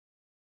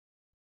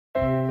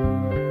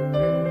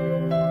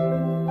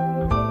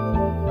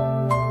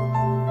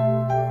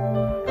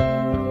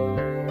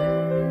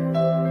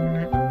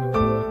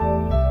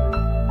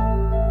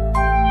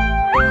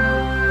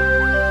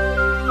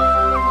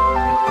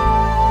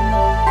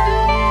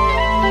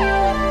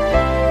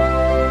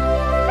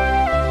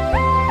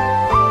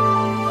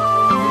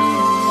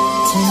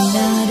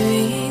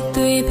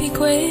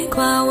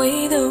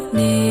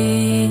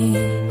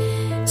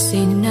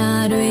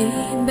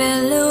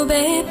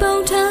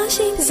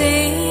ရှိပါစေ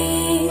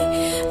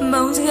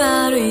မုန်းစ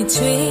ကားတွေ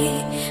ချွေ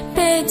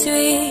ပဲ့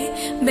ကျွေ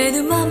ဘယ်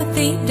သူမှမ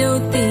သိတော့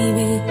သိ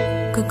ပဲ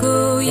ကို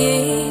ကို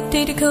ရဲ့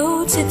တိတ်တခု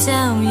ချစ်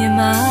ကြောင်ရ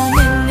မ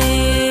နဲ့နေ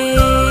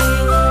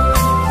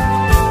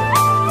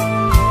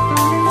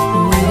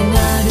ဝေဒ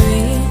နာတွေ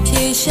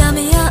ဖြေရှာမ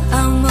ရ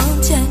အောင်မုန်း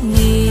ချက်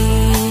နေ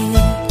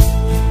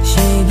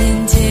ရှိရင်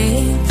ချေ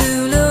သူ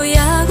လို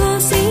ရာကို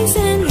စီးစ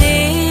င်းနေ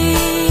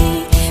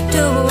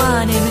တို့ဘဝ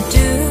နဲ့မ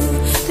တူ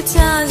တ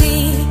ခြားစီ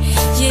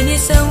ရင်မြ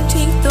ဆုံး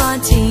ထိသွား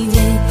ကြည့်ရ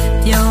င်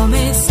ပြောမ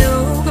ယ်ဆို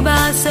ကဘာ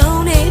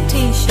ဆုံးနဲ့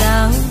ထိရှော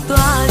င်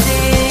သွား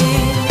စေ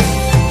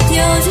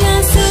ပြောချ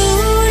င်ဆို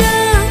တာ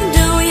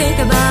တို့ရဲ့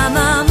ကဘာ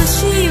မှမ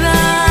ရှိ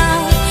ပါ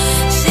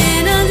ရှင်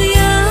နာစ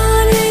ရာ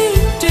တွေ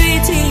တွေ့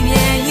ကြည့်ပြ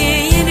န်ရ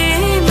င်နေ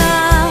မှာ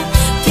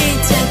ပြည့်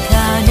ချက်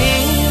ခါနေ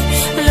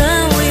လွ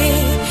န်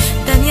ဝေး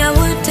တန်မြဝ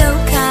တ်ဒု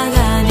က္ခက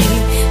နေ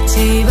ကြ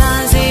ည်ပါ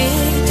စေ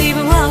ဒီဘ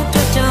ဝ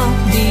တော်တော်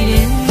ဒီရ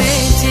င်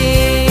မေ့ကြ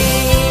ည်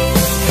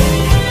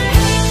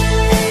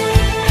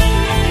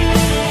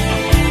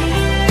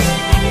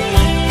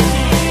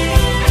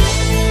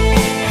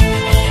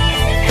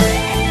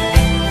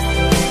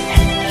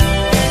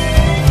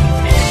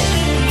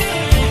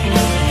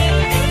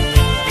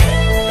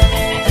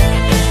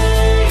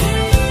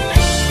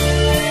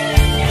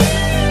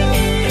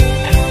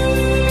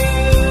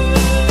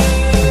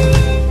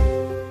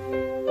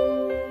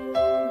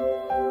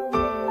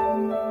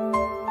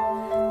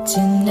ကျ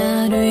င်နာ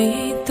တွေ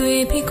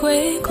သွေးဖိခွဲ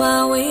ခွာ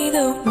ဝေး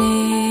လို့နေ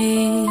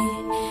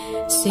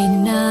စိတ်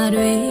နာ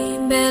တွေ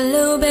ဘယ်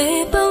လိုပဲ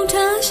ပုံ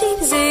ထားရှိ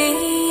ပါစေ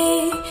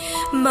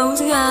မုန်း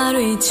စကား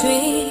တွေချွေ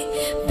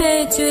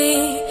ပဲ့ကျွေ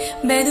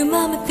ဘယ်သူမှ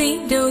မသိ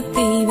တော့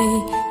သိပဲ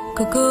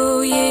ကိုကို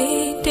ရဲ့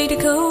တိတ်တ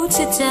ခုချ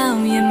စ်ကြောင်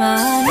ရမ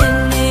နဲ့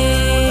နေ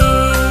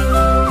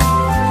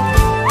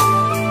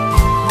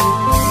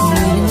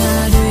ဝေဒနာ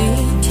တွေ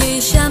ဖြေ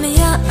ရှာမ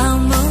ရအော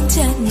င်မုန်းချ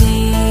က်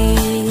နေ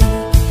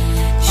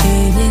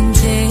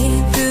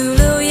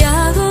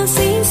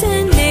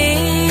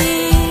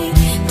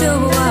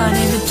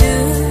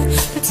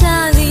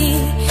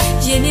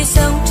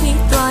ဆုံးထိ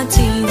သွားကြ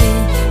ည့်တယ်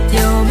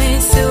ပြောမယ်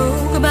ဆို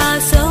ကဘာ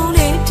ဆုံး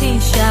နဲ့ထိ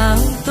ရှော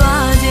င်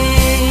သွားတ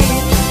ယ်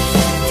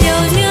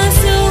ပြောချင်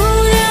ဆို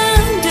တာ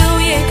တို့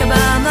ရဲ့က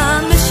ဘာမှ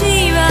မရှိ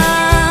ပါ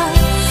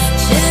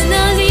ရှင်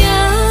နာစရာ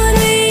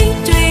တွေ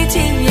တွေ့ကြ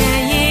ည့်ပြ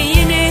န်ရ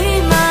င်နေ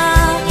မှာ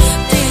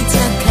တိတ်ချ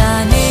က်ခါ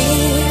နေ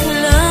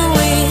လွန်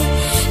ဝေး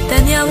တ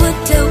န်မြဝတ်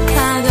ဒုက္ခ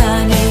က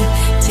နေ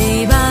ကြ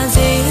ည်ပါ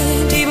စေ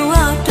ဒီဘဝ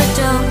တော်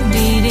တော်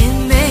ဒီရင်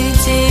မေ့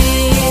ကြည်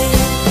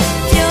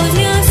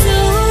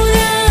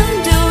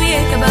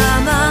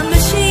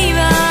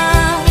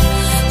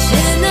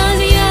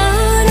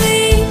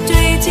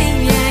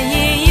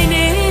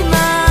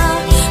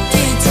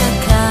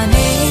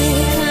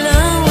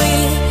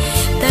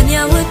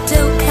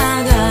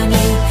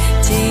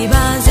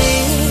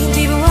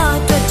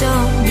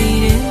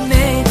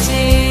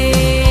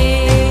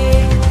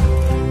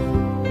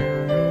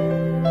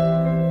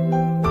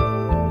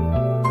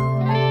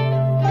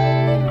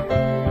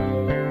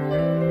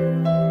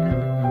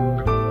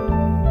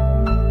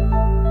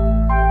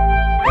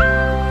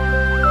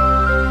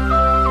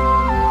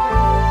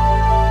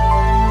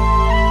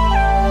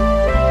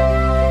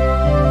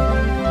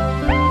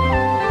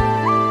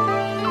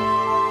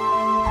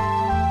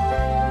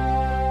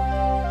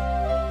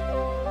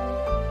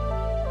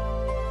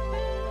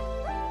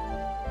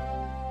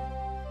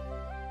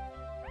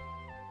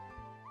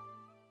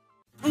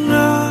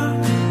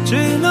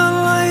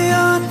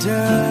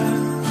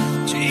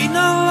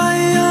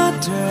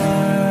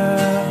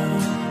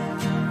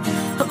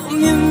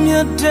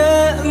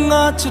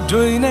to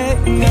doing it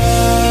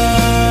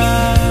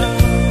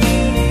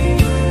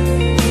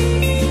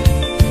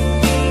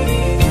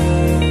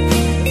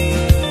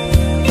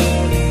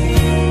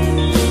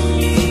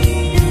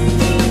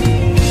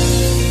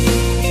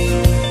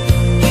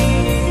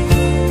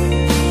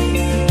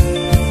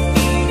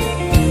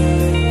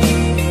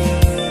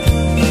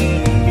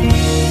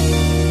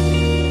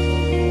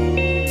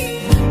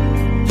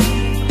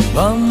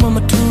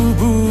Mama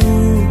tubu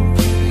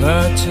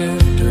ngache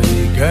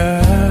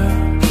doiga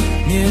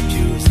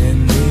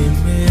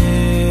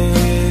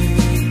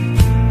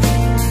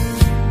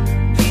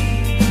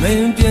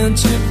Main pian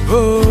chip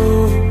bo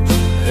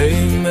hey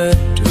met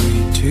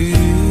to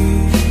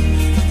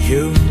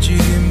you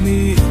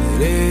Jimmy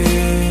re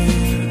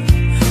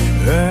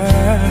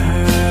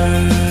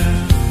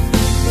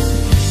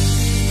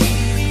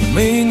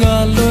Main a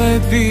loy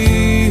bi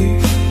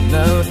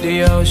now the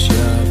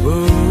shabu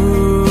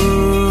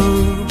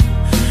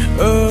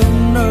oh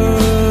no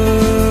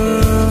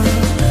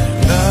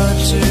not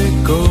to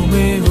go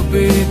me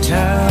be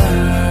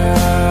time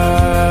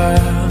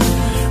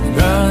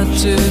got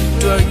to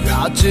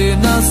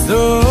China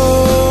so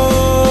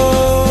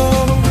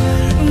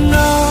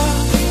na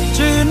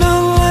China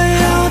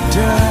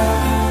layada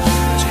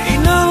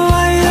China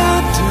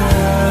layada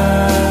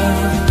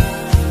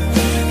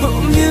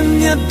Mim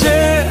ya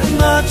de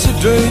na to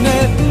doing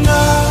it na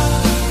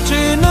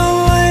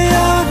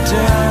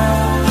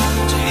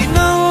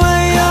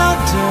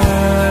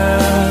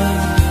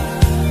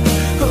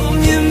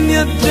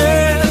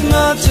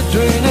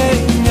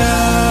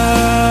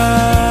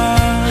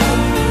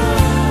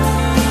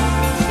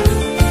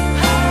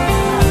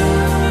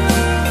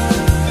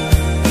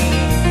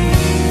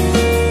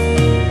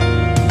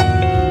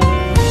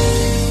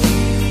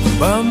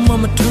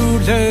么土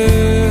嘞，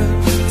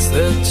世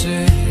界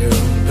有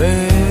美，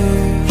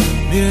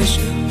别显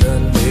得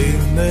你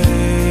美。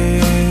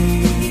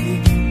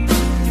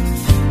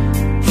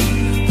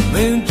明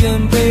天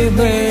被美，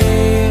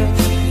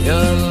要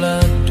来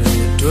对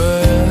对，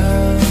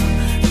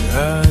要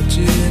记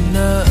那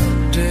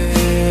对。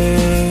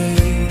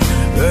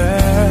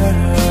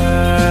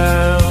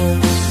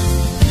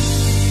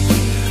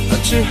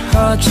只好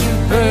去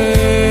背，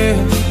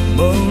梦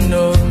都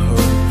后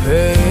悔。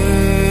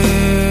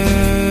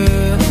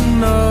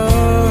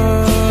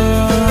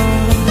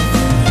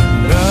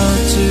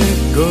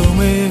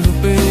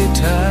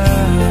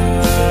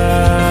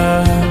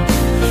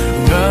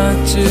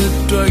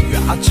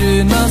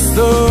只那首，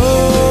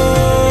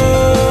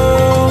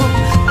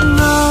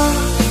那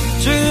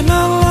只那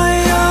来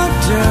呀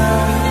的，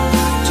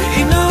只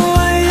那来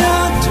呀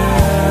的，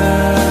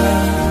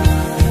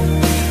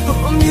我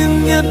明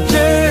明的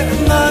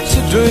那只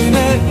对呢，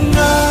那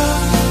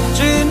只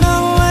那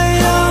来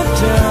呀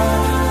的，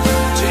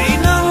只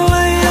那来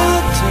呀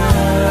的，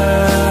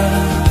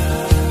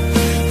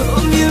我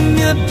明明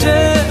的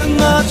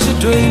那只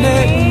对呢。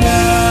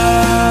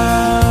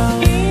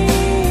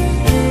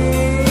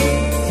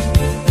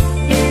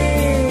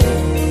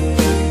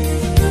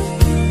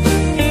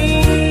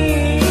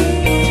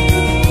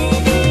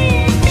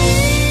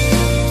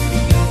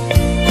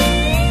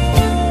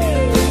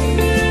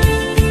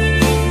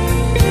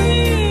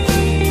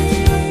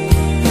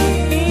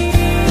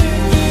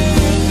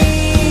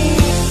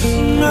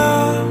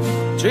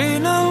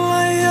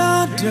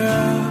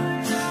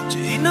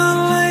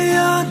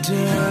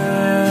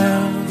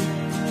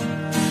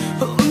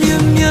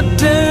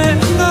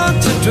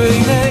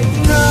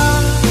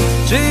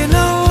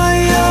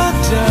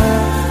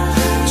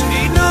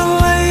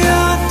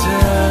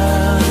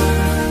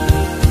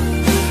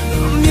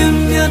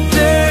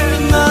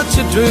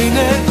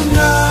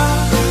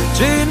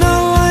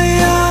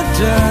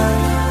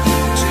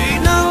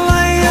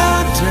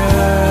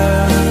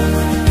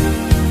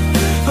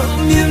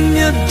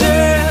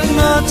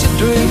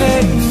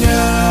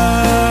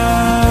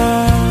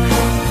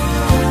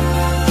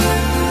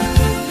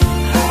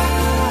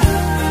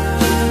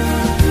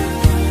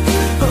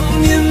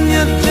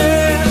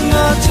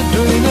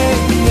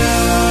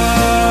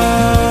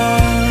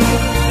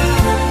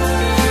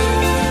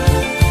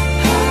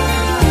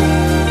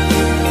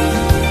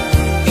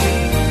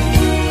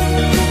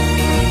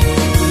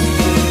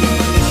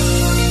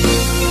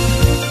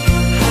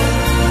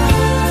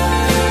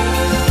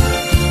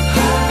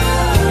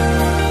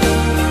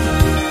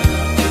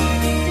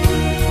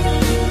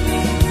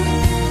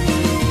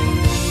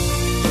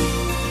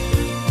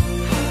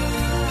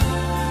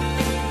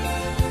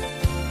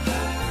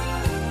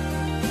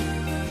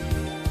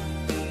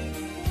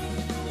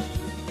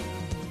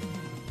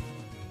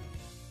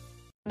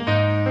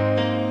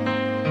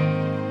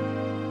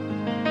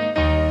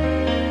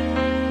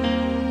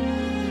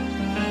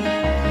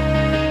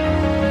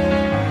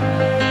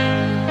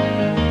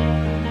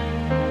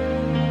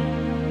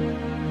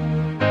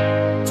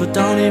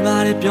တောင်းနေပါ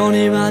တယ်ပြော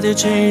နေပါတယ်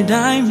ချိန်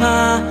တိုင်းမှာ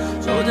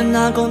ရိုးတဲ့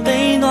နာကုန်သိ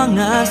မ်းသွား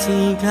ငါစီ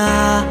က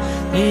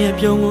နေရ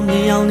ပြုံးကိုမြ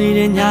င်အောင်နေ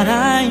တဲ့ည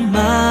တိုင်း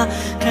မှာ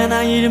ခံ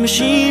နိုင်ရည်မ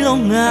ရှိ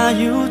လို့ငါ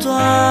ယူ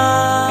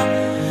သွား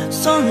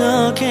ဆုံး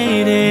လို့ခဲ့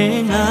တဲ့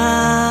ငါ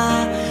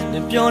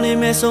နဲ့ပြောနေ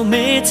မယ်ဆို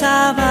မေးချ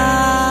ပါ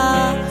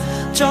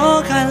ကြော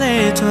ခိုင်းလေ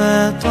ထွ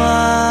က်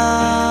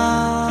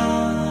သွား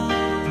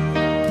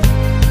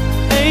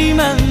အိမ်မ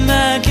မ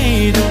ခေ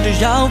တူတ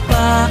ယောက်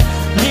ပါ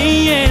နေ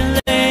ရဲ့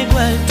လေကွ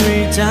ယ်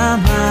တွေ့ကြ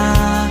မှာ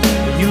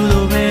You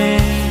love me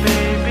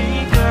baby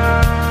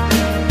girl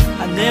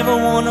I never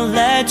wanna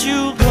let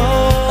you go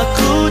အ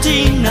ခုဒီ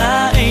ငါ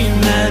အိမ်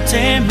မက်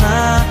ထဲမှာ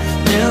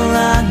နေ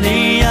လာနေ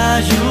ရ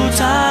ယူ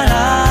ထား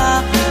တာ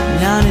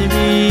ညာနေ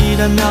ပြီ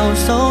တဲ့နောက်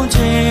ဆုံး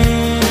ချိန်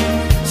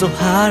So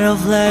hard to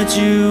let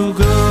you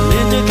go နေ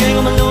တကယ်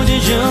ကိုမလို့ချ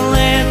င်ရင်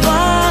လေ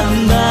သွား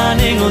မှာ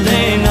နေကို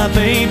လေငါ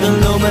baby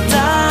လို့မ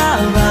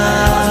သားပါ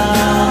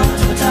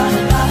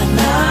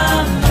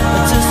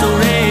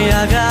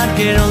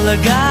Get on the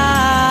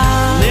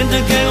guy, let the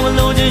girl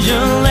alone just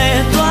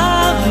let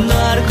သွား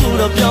နာတခု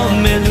တော့ပြော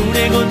မယ်လူ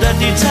တွေကိုတတ်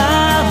တည်ချ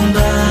မ်း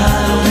သာ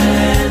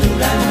လူ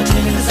တိုင်းမထ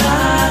င်က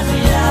စားစ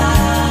ရာ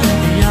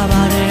ရ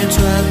ပါတယ်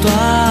ထွက်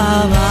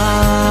သွားပါ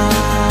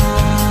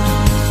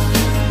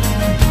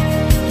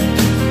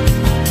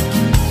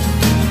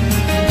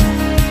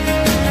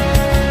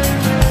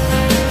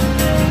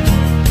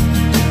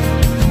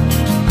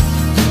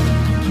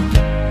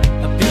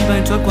အပီးပို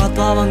င်းထွက်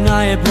သွားပါငါ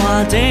ရဲ့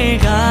ဘွားတဲ့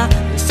က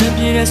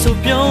ပြည့်တဲ့ဆို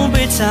ပြုံး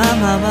ပေးချ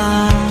မှာပါ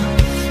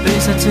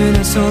ပေးစ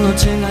တဲ့ဆိုလို့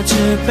ချင်းကချ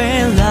စ်ပဲ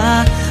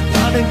လား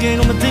ဘာတကယ်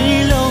ကိုမသိ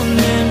လို့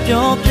နင်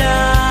ပြောပြ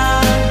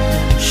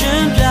ရှ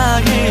င်းပြ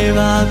ခဲ့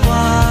ပါ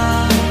ကွာ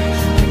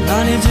ငါ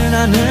နေချင်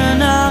တာနဲ့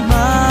နာ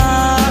မှာ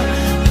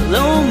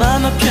လုံးမ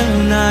မဖြစ်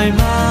နိုင်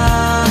ပါ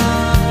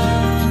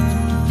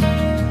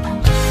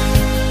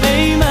အိ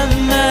မ်မ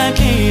မ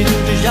ခေတူ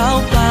တယော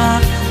က်ပါ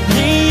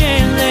နေရ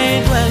င်လေ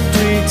ခွဲ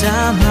တွေ့ကြ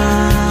မှာ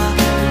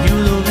You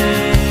love me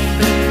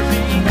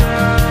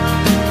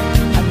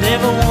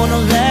Never wanna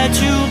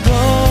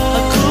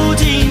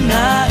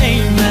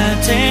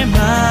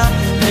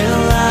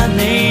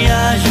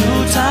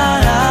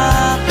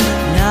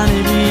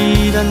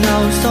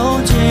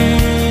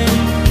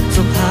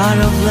I'd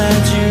have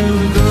let you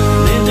go.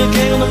 Little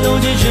girl, my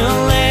lord, you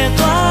let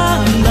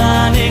one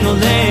burning a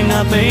lane,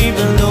 a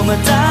baby, no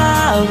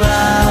mataba.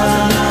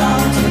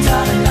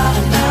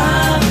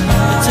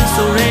 It's a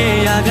story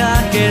I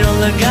got get on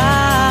the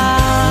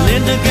guy.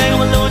 Little girl,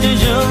 my lord,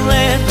 you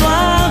let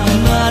one,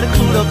 but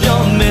cool of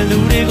your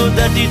melody go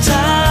that the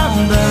time.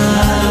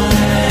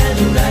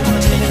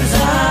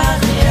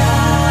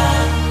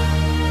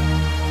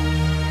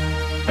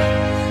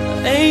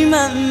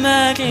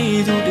 Mama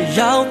gave to the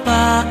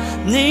yaupa,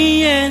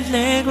 near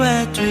leg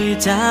where tree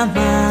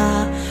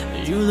tama,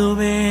 you the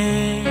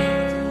way.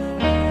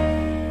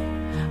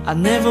 I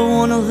never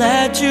wanna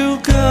let you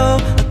go.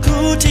 A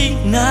cootie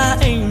na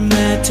ain't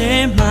met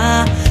him,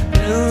 ma.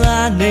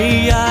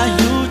 Milania,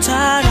 you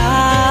tada,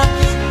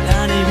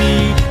 Lani,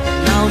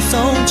 now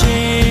so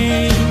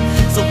change.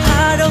 So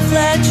hard to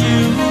let you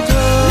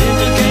go.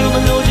 Little girl, my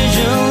lord,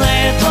 you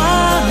let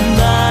one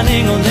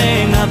burning on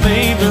a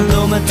baby,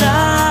 no matter.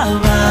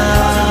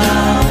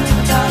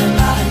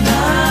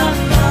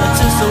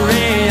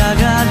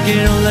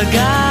 Get on the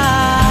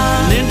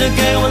guy. Linda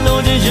gave a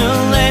load of your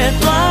let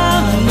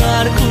one,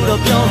 but I could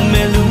have your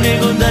melody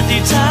go that the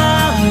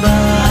time.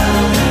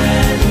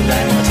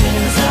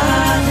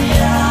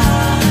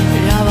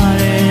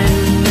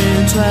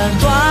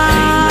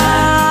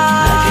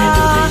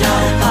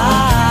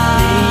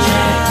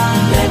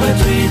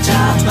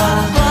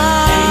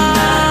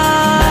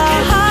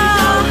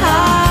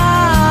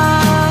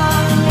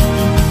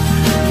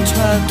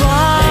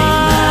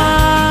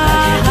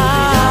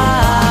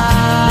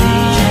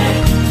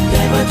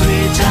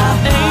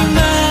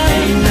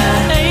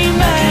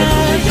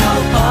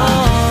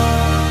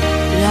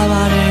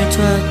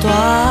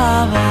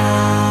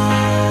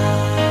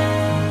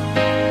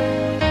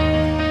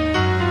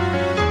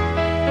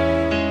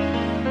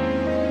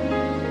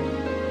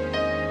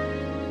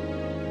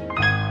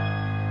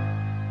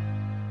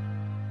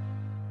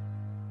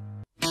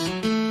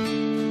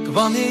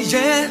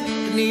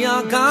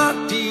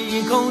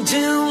 Gati kong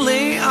jin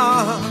lay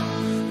ah,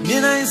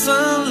 mian ai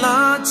suan la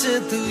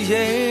chit tu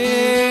ye.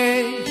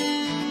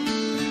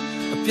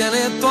 Pian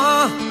le toa,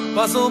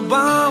 ba so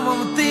ba ma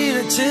ma ti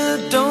le chit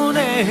don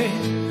ne.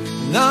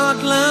 Ngat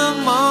lan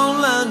mong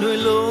lan dui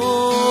lo.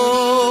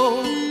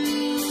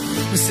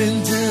 Sin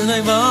jin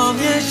ai ba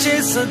mian she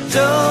sa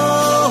do.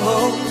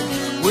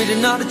 We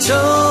did not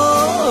cho.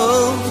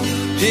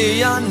 Pi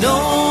ya no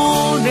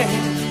ne.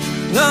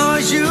 Nga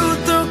you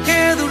to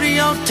ke du ri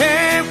ao te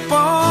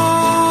po.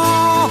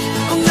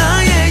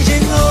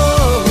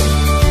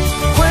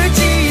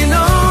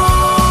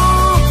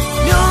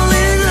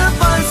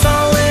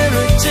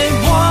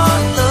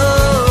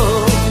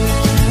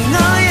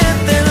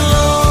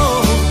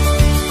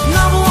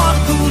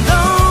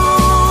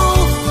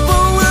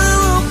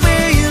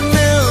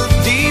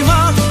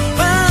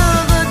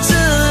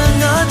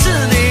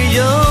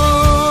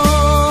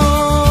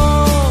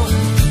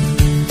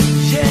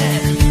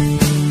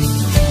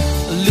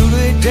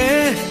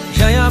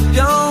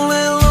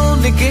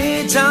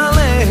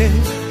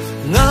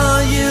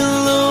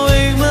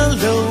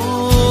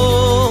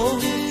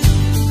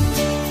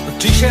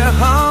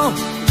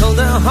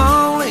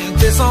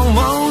 Song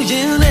mong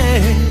yin ne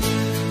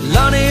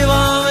la ne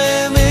ba me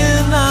min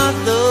na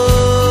to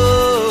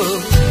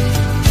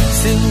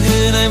sin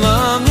yin ai ma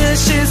mye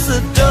shi sa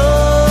do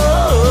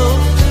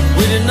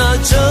we did not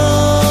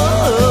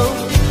show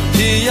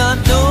pi ya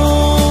no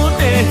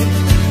ne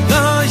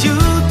ga you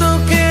to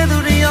ke du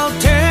ri ao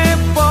te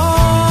po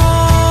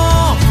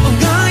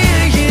ga ye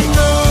yin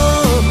no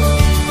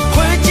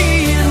kwai ji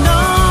yin no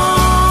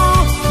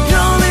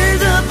yo le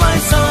the bai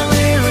sa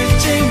le ri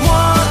ching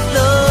wa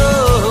lo.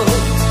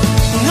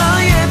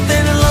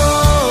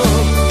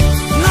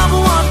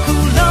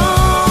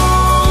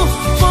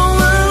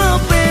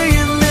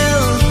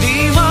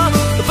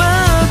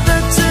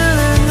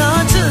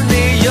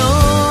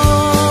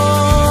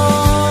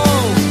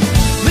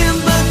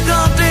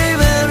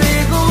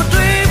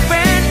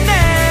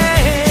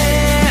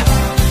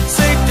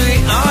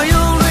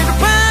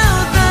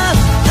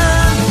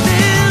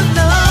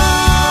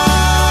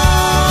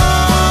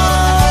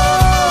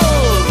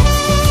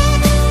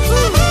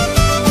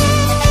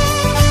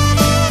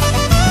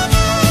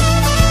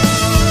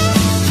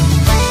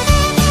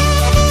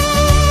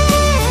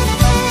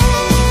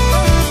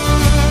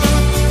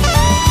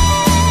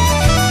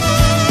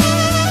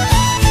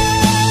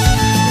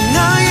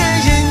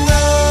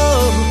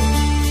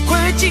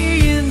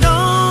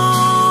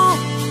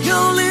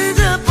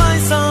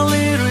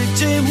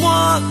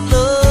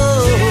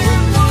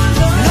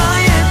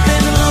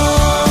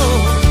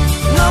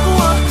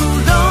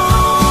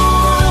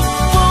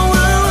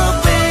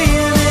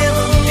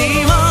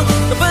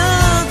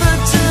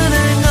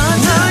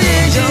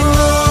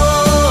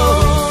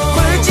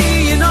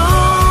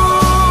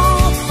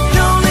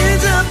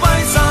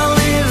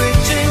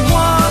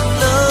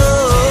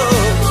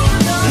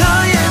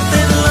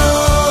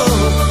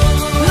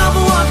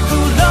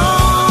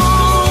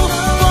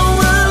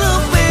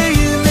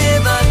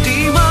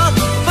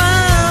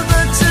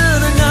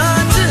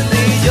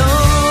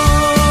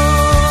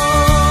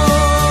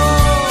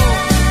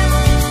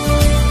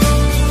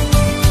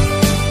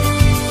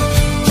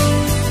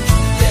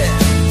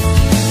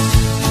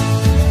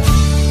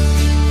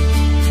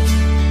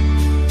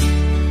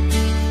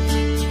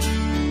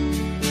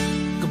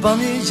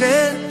 မြေ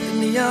ရဲ့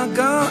နေရာက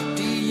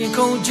ဒီရင်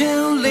ခုန်ခြ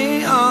င်း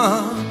လေးအော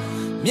င်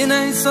မြင်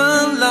နိုင်စွ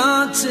မ်းလာ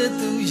ချစ်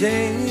သူ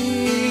ရဲ့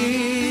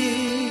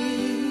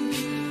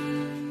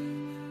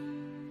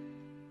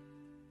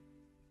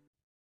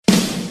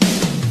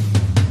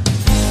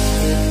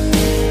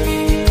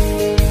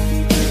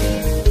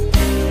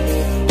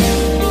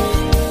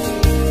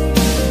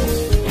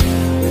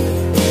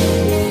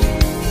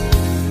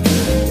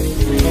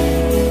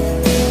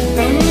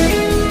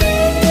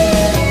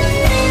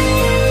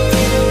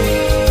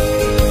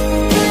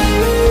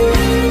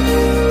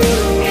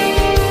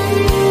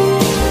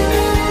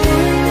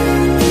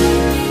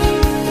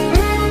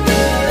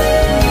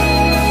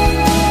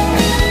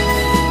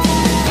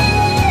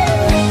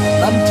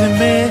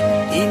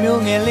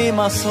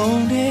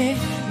ဆုံးတယ်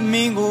မ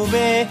င်းကို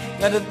ပဲ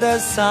ငါတသ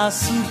က်စာ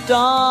ဆူ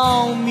တော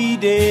င်းမိ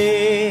တ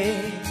ယ်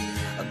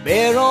အဘ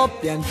ယ်တော့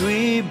ပြန်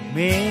တွေ့မ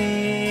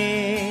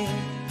ယ်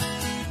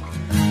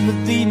မ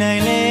သိနို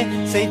င်လဲ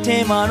စိတ်ထဲ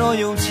မှာတော့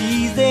ယုံကြ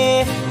ည်စေ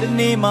ဒီ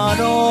နေ့မှာ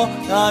တော့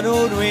ငါ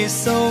တို့တွေ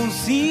ဆုံး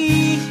စ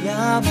ည်းရ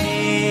မ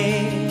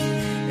ယ်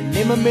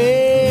နေမ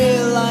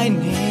မေးလိုက်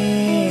နေ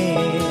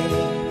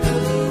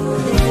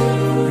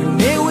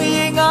နေ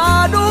ဝေးငါ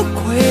တို့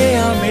ခွဲရ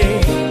မယ်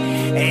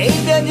အိမ်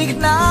ပြန်ကြီးက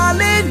နာ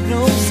လေး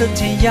နှုတ်ဆက်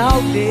ချင်ရော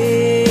က်တ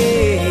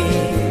ယ်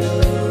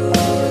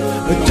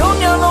တို့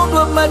ညလုံး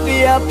တို့မတ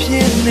ရားဖြ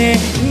စ်နေ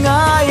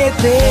ငါရဲ့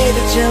တဲ့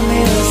ချမ်းမ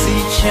င်းစီ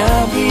ချ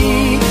မ်း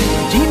ပြီး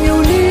ဒီ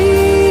မျိုး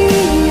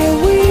လေးရဲ့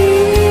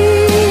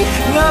ဝေး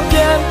ငါပြ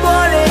န်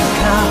သွားတဲ့အ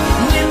ခါ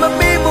မြင်မ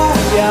ပေး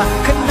ဘူးပြ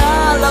ခဏ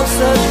လောက်ဆ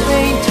က်သိ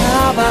မ်း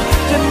ထားပါ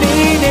ဒီ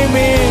နေ့နေမ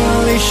င်း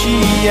လေးရှိ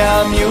ရ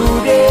မျိုး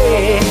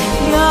တဲ့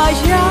ငါ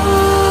ရော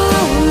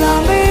က်လာ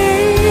မ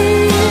ယ်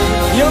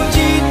ယုံကြ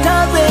ည်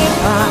ထားတဲ့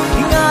ပါ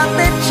ငါ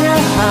တဲ့ချ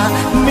မ်းဟာ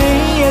မ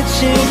င်းရဲ့ချ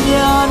စ်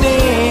များနေ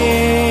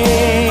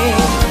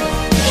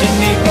ရှင်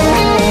နေကို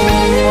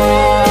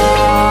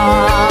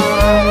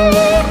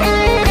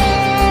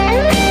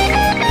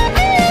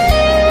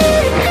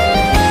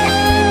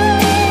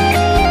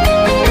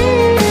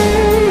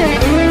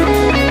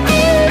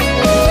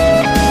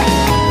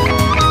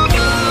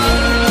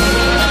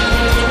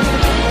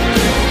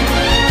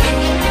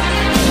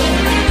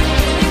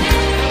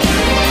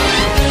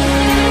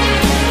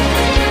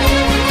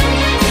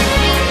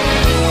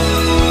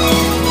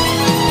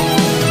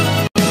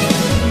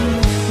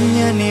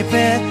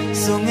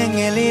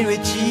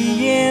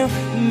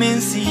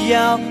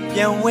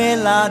ပြန်ဝဲ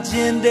လာခြ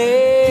င်း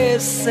တဲ့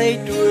စိတ်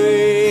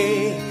တွေ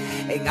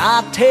ငါ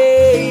ထိ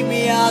မ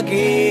ရ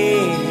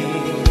ခဲ့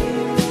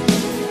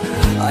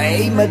အိ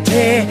မ်မ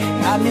ထဲ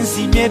ငါမျက်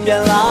စိနဲ့ပြ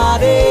န်လာ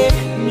တဲ့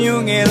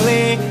မြို့ငယ်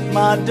လေးမ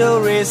တော်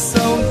ရ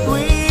ဆုံး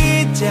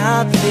တွေ့ကြ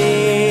တ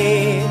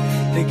ယ်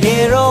တက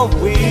ယ်တော့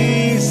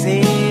ဝေးစေ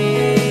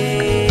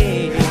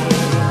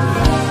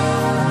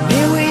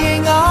နေဝေး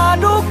ငါ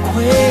တို့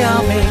ခွဲရ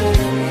မယ်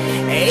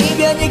အိမ်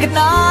ပြန်ကြီးက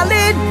နာ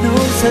လေးနှု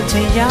တ်ဆက်ချ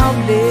င်ရောက်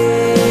လေ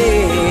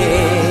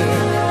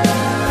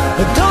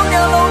တို့ည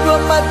လုံး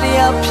တို့မတ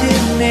ရားဖြ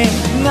စ်နေ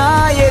ငါ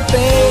ရဲ့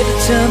တဲ့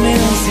ချမ်းမ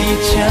င်းစီ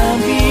ချမ်း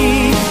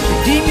ပြီး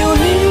ဒီမျိုး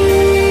လေး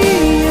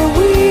ရဲ့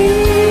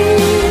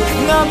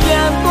ဝေးငါပြ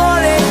န်ပေါ်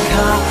တဲ့အ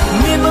ခါ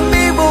မင်းမ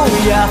မေ့ဖို့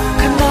ရ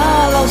ခဏ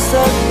လောက်ဆ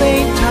က်သိ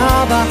မ်း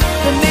ထားပါ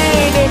ဒီ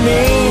နေ့နေမ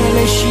င်း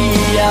လေးရှိ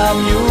ရ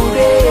မျိုး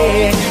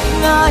တဲ့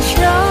ငါ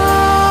ရှော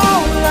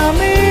င်းလာ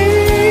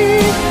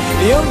မေး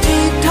ယုံကြ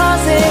ည်ထား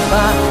စေ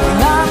ပါ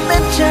ငါ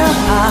နဲ့ချမ်း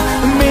ဟာ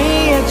မ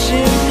င်းရဲ့ချ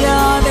စ်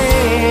များနေ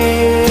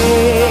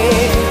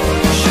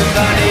ရှင်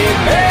သာနေ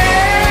ပဲ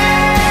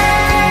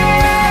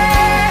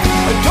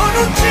တို့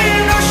တို့ချင်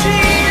လို့ရှိ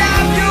ရ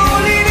ပြို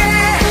လေး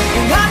တဲ့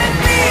ငါနဲ့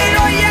ပြီး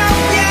တော့ရောက်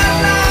ပြန်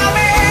လာမ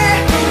ယ်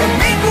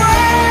မင်းကွ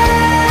ယ်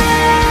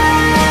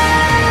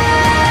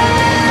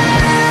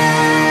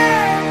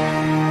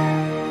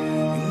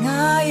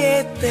ငါ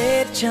ရဲ့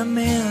တဲ့ချမ်းမ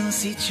င်း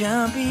စီချ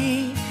မ်း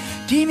ပြီး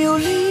ဒီ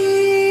မျိုးလေး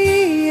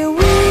ရဲ့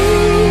ဝေး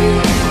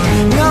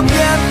ငါပြ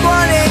န်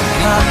သွားတဲ့အ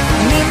ခါ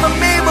နေမ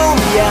မေ့ဖို့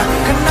ရ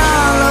ခဏ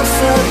လောက်ဆ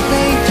က်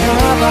သိမ်း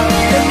ထားပါ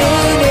ဒီ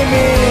နေ့နေမ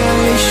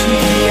င်းရှိ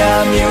ရ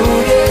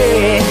မျိုး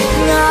တဲ့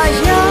ငါ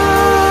ရော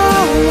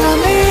က်လာ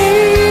မယ်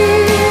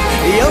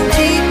ယုံကြ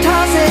ည်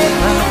ထားစေ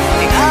ပါ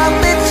ငါ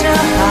တဲ့ချ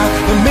မ်းဟာ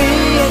မ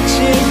င်းရဲ့ချ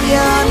စ်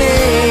များနေ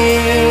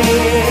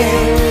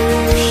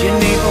ရှ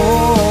င်နေအော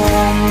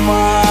င်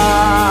မှာ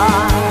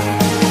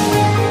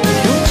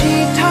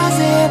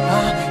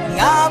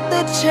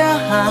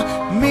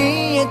မ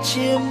င်းရဲ့ချ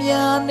စ်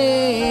များနေ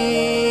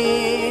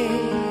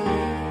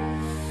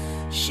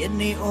ရှင်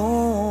နေအော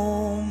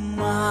င်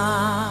မှာ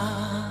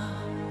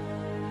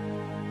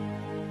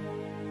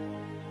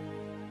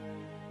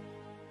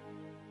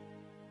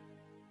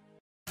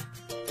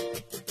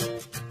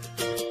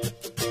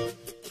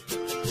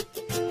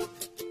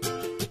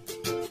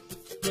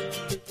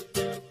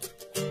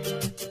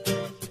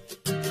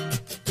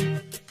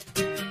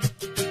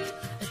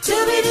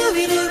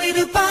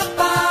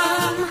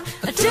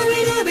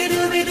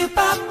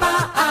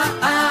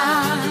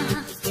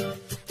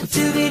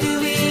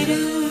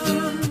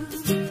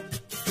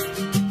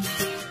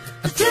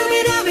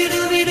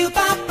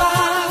Papa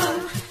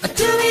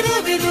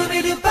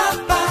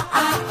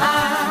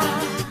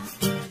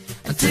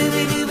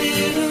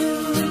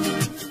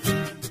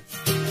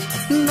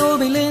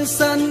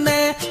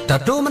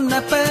do man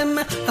napem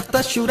at the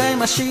shurai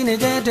machine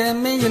dead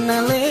me in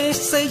a lay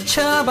say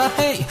chaba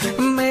hey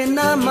me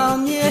na man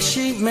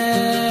yeshi me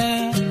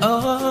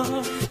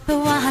oh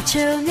watch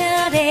you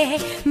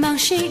mang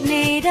she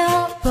need a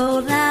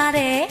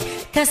polare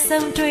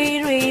custom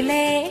tree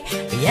relay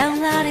young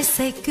lady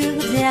say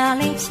good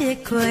yali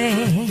chikwe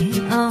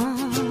oh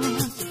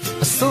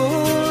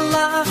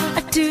sola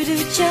do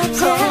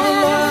just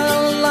la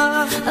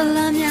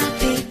love ya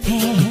baby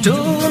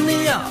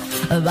dunia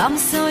I'm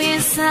so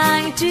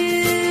inside do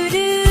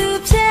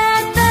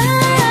chata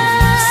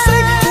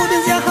say good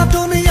ya ha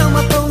dunia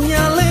ma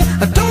tonya le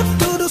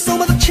do so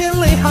much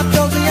chili ha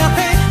do ya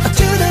hey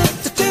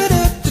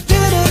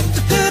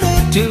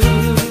do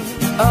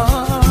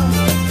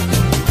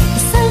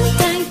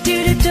sometimes do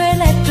the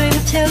toilet dream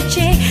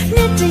chochi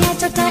need to ya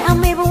chata I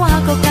may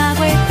walk go ga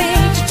way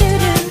page do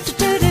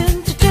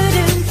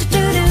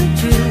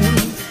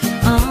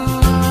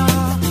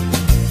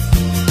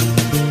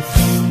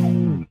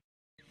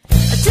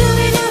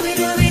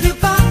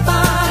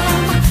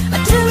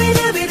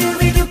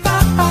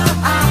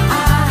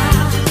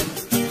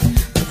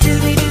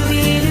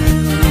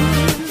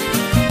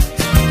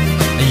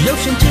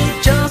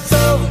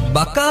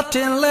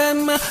Captain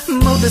Lem,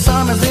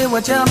 Modesana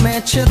Zewaja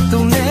Mechetu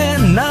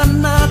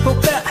Nana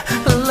Coca,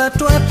 La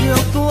Twapio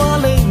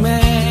Tuale me.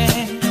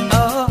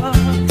 Oh,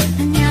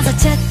 another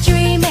chat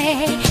dream,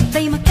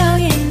 they might go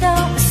in the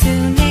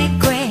soon a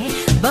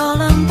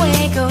Bolam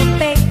Wago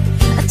Bay,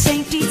 a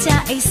chain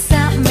teacher is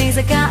up, Maze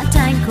a got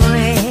time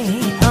gray.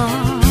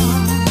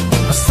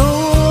 Oh,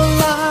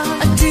 Sola,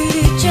 a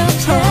duty job,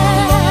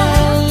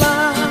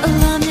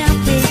 alone your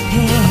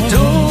baby.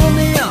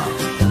 Dunia,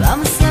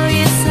 I'm so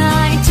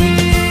inside to.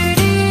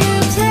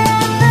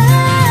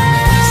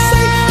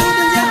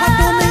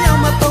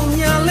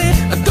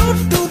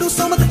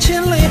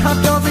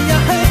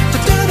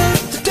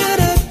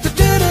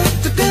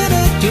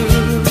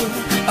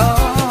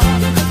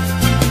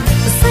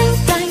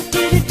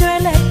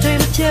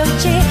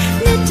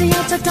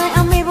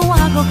 I may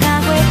walk or go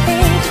away.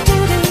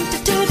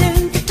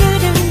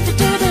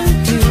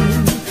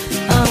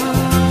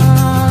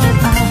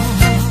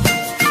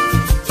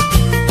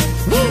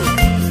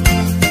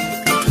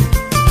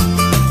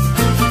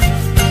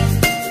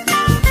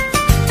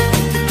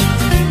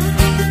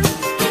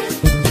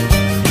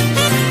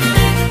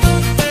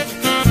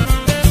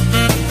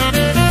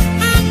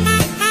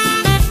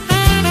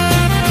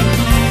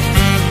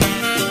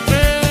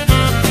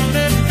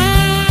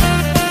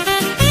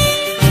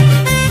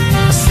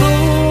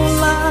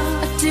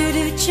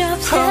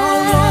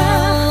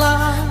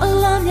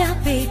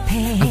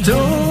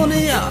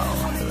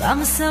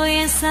 I'm so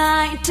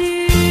inside to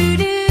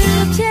do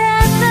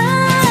together.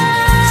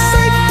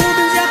 Say good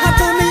ya ha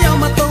do me ya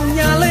ma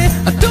tonya le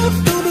do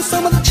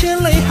some of the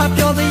chili ha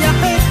pyo the ya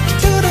hey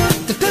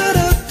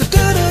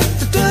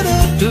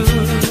do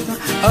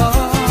oh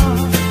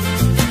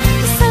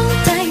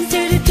sometimes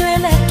do the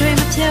toilet dream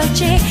of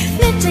chochi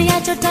need to ya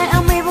cho tai I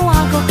may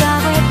walk go ga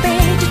way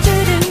page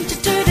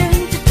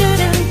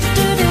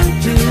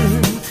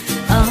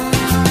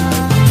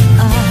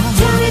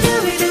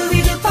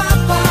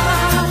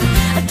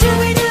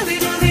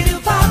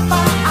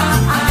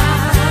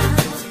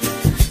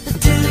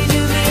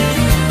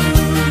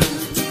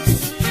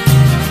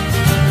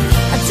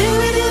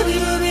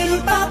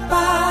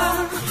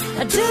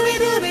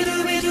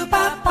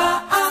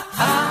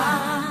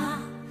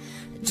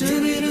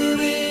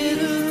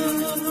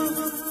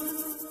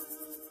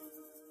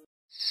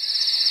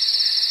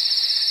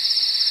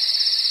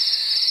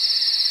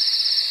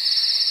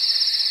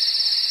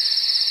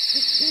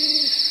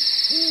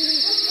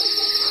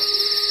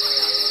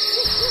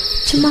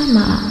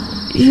Mama,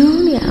 you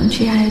liang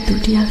chi ai tu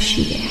diao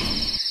shi ye.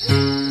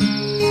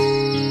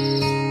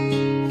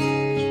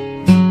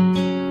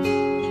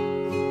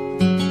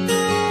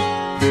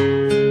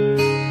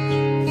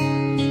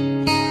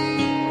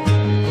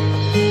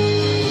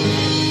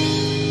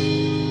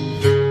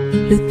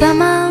 Lu ta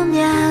mau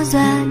nya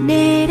za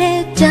ne de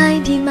chai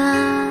di ma.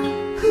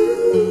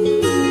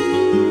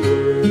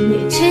 Ni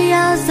chi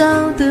ya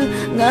zong tu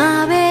nga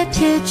be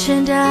phit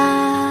chin da.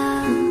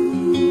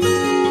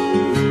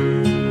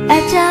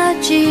 Cha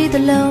chi the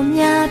lom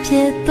ya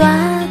phit twa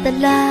the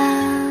la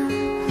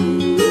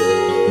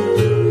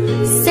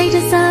say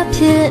the sa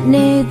phit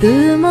ne tu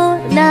mo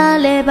na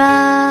le ba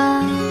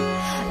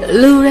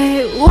lu re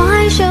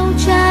wai shong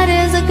cha de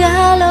sa ga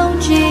long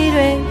chi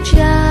re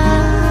cha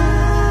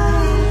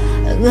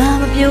nga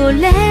ma pyo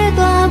le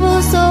twa bo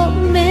so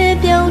me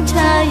pyong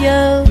cha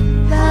yo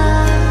ba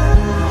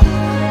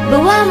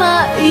wa ma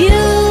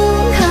you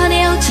kha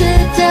neo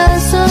chit da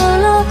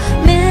solo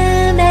me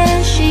me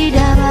shi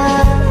da ba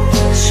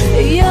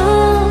yo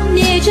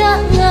ni cha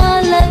nga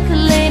la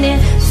kle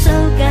so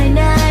kai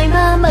nai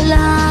ma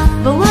la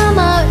but what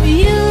about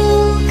you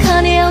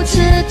can you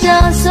chit da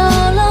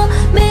solo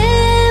me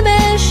me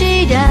shi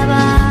da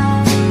ba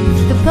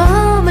the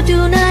bomb do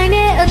nai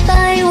ne a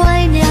tai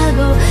wai nya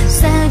go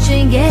san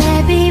chin ge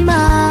bi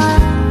ma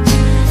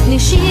ni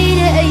shi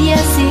de a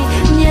yesi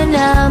nya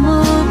na mu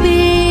bi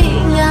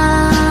nga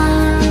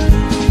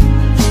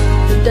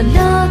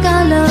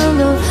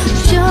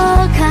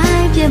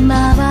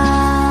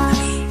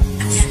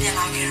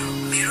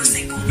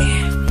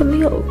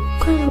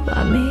ခွင့်လို့ပါ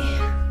မေ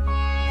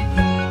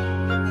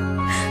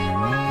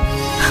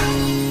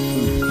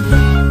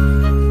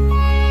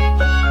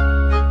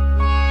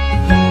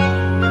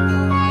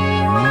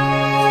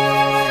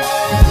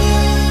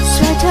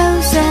ဆွဲထု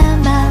တ်စမ်း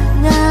ပါ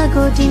ငါ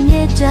ကိုဒီမြ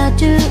တ်တာ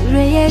တူရ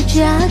ရဲ့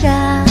ကြားက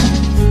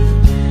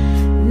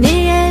နေ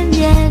ရဲ့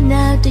မျက်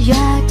နှာတ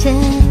ရားထ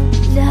င်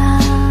လာ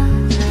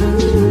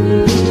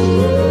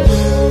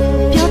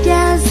ပြောပြ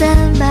စ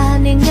မ်းပါ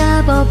နေငါ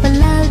ပေါ်ဘ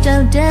လောက်တော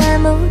င်တမ်း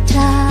မို့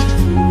ထား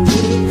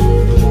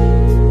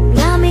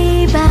ငါမိ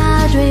ပါ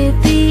တွေ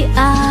သိ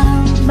အောင်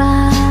ပါ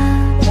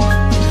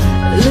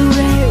လူ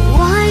တွေ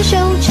ဝိုင်း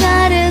ရှုံချ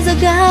တဲ့စ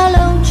ကား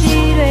လုံး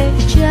ကြီးတွေ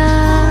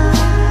ကြား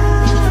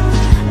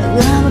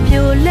ငါမ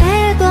ပြိုလဲ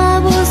သွား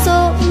ဖို့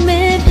ဆိုမ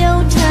င်း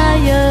ပြုံးထား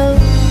ရုံ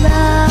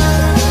ပါ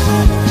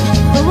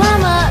ဘဝ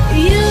မှာ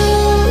you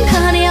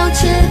ခါနေအောင်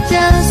ချစ်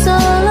တာ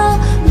ဆိုလို့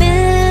မ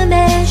င်းမ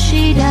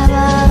ရှိတာ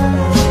ပါ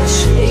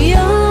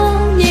ယုံ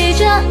ကြည်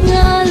ချ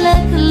ငါလ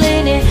က်က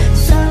လေးနဲ့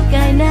စော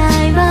ကိုင်းနို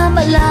င်ပါမ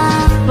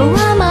လားဘဝ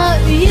မှာ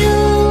you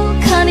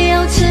ခါနေ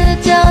အောင်ချစ်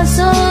တာ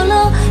ဆို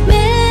လို့မ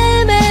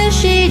င်းမ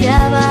ရှိတာ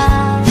ပါ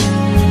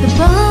သ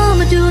ဘောမ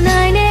တူ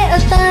နိုင်တဲ့အ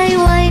တိုင်း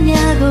ဝိုင်း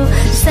များကို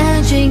စ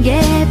မ်းချင်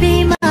ခဲ့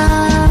ပြီးမှ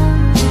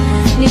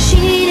နေ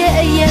ရှိတဲ့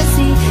အရက်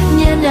စီ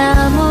မျက်နှာ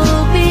မူ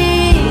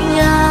ပြီး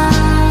ငါ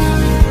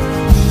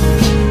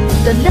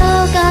တလော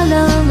က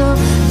လုံးကို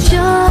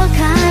ကြောက်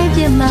ခိုင်း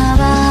ပြမှာ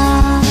ပါ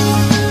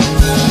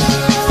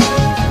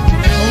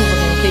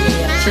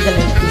ချစ်တယ်လ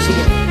ည်းရှိတ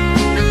ယ်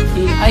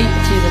ဒီအဲ့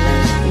ချစ်တယ်လည်း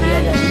ဒီရ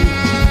ကြတယ်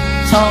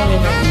ဆောင်းနေ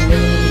တဲ့မင်း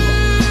ကြီးပေါ့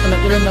အဲ့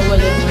တော့တို့လည်းမဝဲ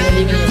လည်းမင်း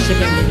လေးကချစ်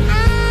တယ်သူ့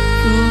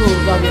ကို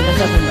တော့ပြန်လက်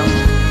ဆက်ပြန်တော့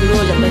သူ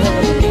တို့ကလည်းလက်ဆက်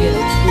ပြန်ပြီးခဲ့တ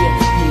ယ်သူ့ရဲ့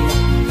ဒီ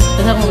လ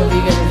က်ဆက်ပြန်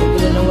ပြီးခဲ့တယ်သူ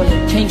တို့လည်းဝဲလ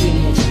ည်းချိန်ကျွေး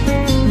နေတယ်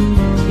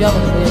ပြော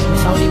မှလည်း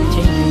ဆောင်းလေး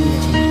ချိန်ကျွေးနေတ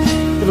ယ်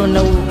သူတို့လ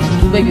ည်း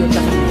လူပဲပြောတ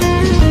တ်တယ်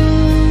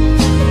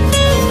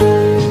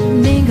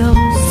မင်းကို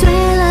ဆွဲ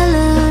လာ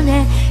လို့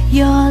နဲ့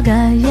ယောဂ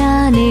ရ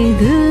နေ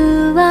သူ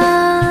ပါ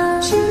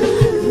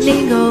လ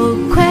င်းကို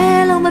ခွဲ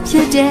လို့မဖြ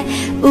စ်တဲ့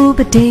ဥပ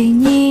ဒေ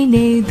ညီ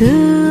နေသူ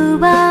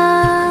ပါ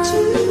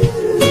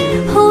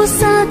ဟို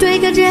စားတွေ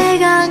ကတဲ့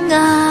က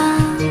ငါ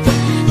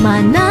မ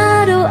နာ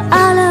တို့အ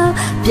လုံး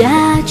ပြ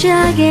ချ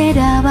ခဲ့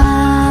တာပါ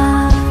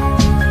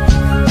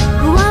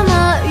ဘဝ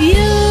မှာ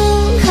you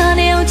ခါ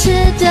နေအောင်ချ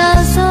စ်တာ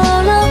ဆို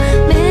လို့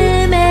မ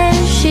င်းမ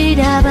ရှိ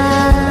တာပါ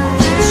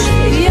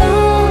ယုံ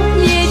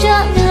ကြည်ချ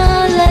ငါ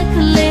လက်က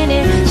လေး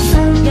နဲ့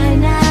စောင့်ကိုင်း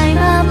နိုင်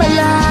ပါမ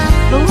လား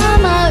ဘဝ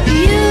မှာ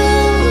you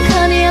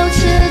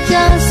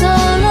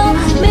solo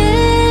me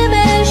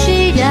she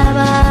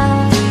daba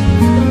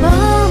bo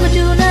ma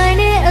du nai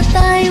ne a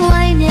tai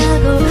wai nya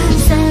ko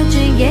san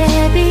chin ye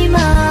bi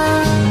ma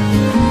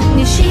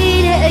ni shi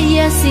de a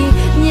yasi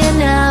myan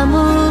na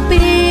mu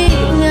pi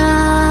nga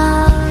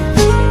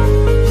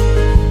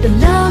the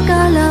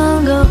loka long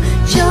go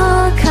cho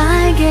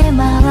khai ge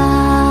ma ba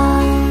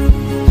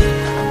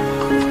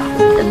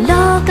the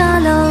loka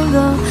long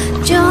go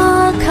cho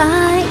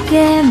khai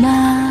ge ma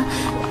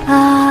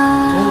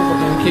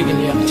ဖြစ်က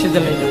နေအချစ်စ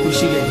လန်တစ်ခု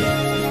ရှိခဲ့တယ်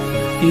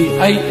ဒီ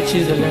အဲ့အချ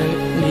စ်စလန်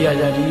နေရာ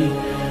ကြဒီ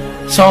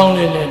ဆောင်း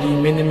လေးနဲ့ဒီ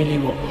မင်းသမီး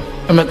လေးပေါ့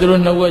အမေသူတို့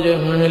နှုတ်ကကျင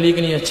ငလေးက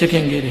နေချစ်ခ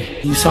င်ခဲ့တယ်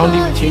ဒီဆောင်း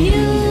လေးကိုချင်းပြီး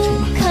နေတဲ့အချိန်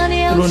မှာ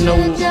သူတို့နှုတ်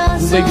ဘူး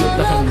ပဲပြောတ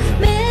တ်တယ်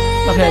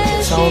တတ်တဲ့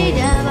ဆောင်းလေး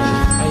အဲ့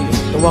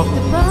တော့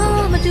ကို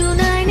မတူ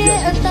နိုင်တဲ့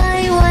အတို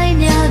င်းဝိုင်း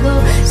များကို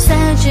စ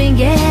မ်းချင်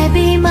ခဲ့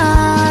ပြီးမှ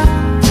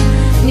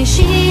နေ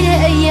ရှိတဲ့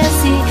အရက်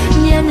စီ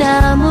မျက်နှာ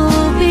မူ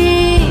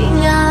ပြီး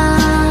ငါ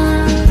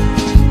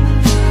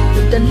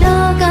the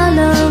loka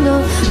longo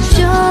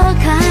show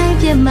khai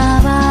pye ma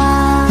ba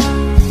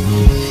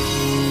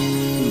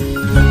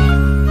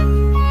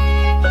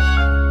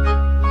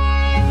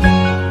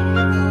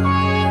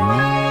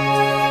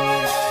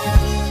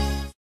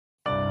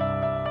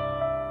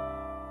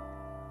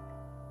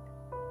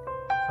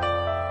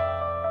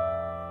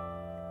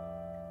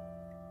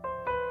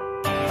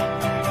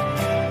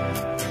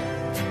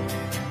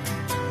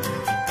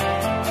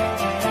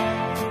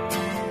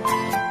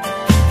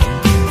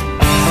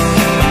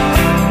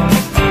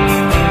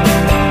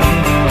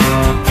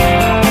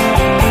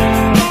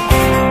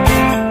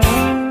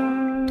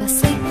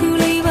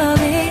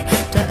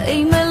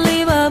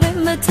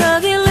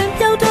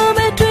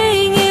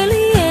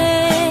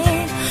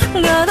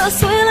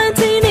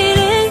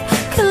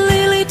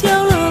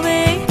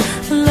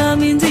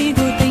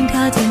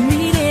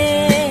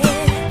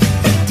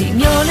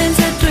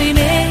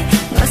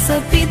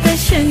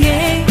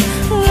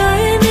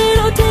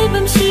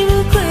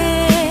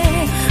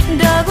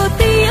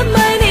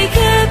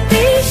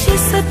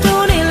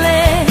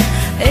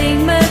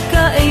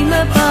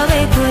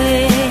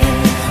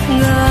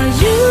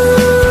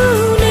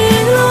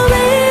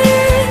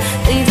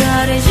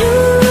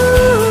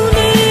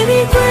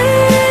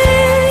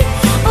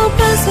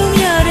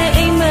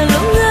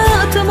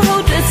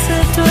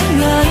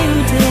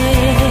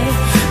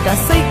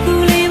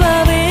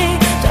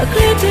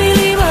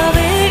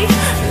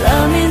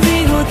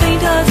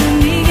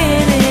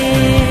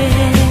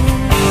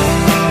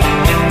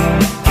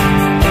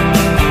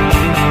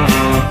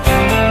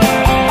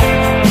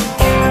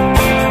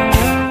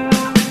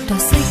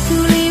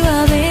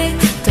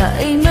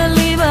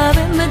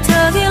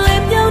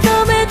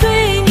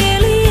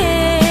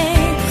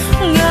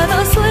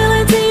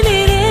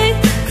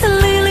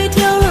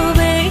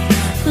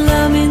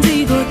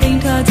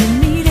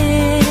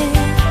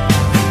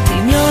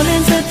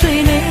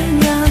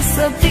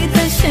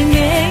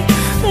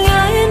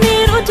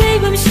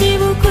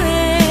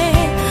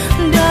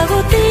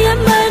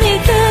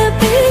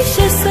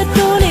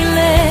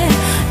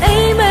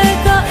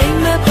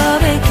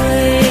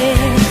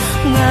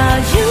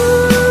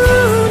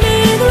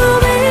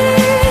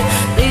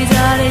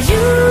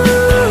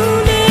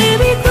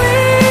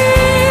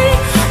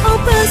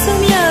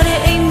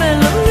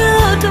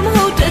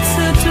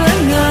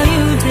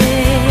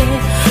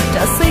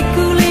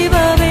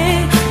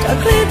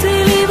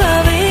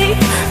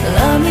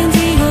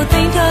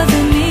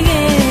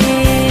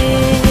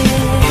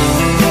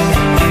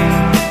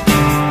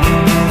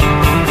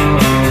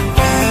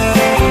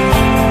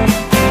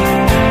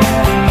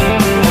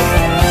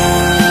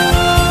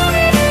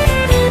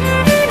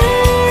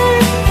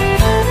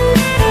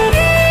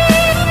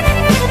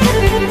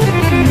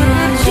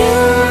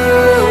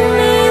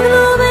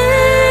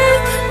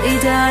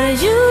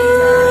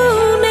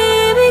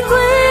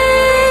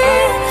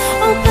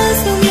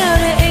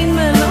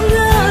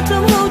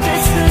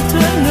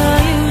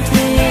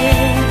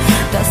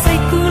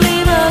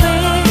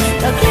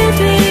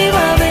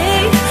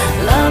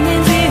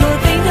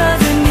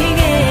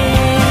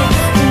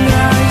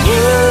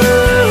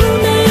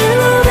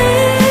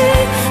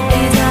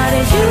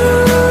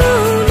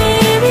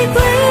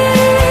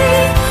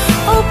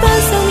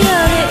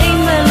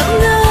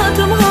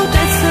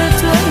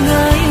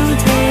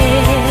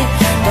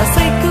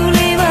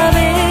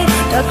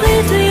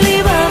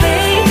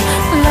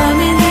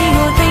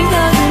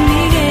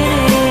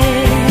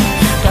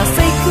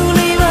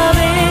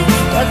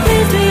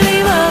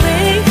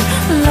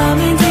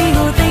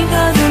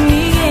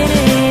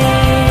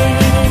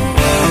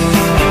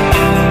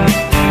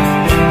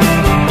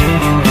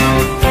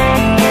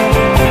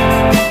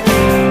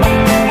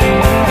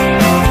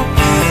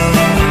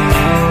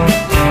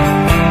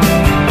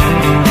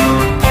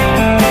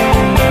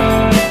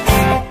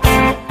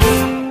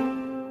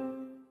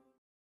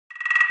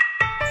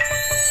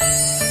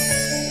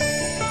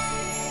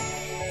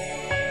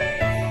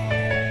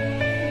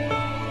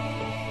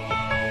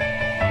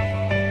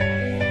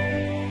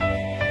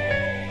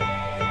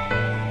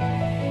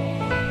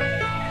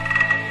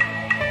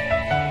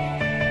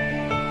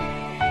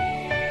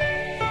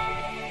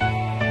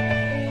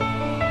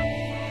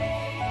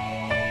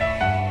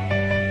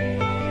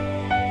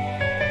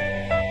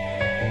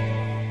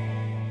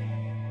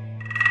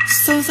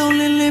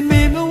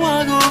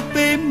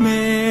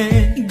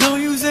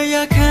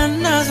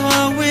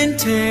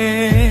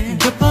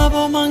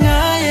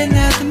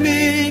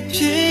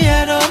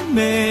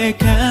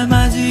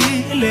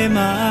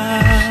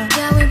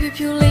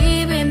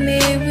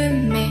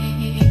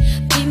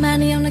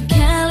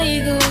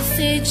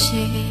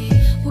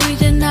We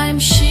deny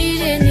she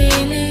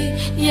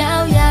didn't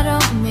yell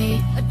at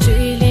me, a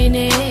drilling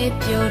it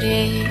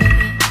beauty.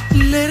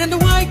 Let the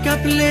white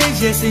cup lay,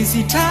 yes, is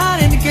he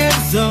tired in the get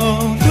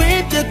zone?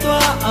 Whip the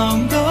door,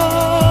 go.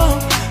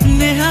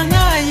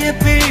 Nehanga, ye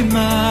pay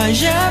my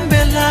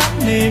jambella,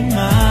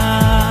 nema.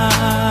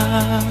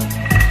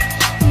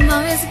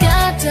 Mom's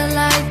got a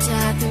light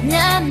at the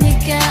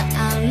Yanika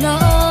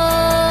alone.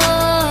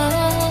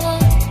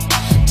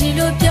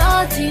 Dilo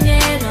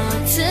Piotinero,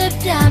 Tip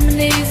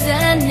Yamlies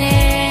and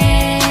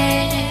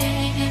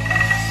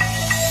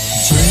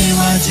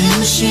Jaywa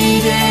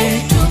Jushide,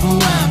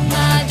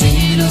 Tobuama,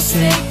 Dilo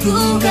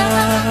Sekuga.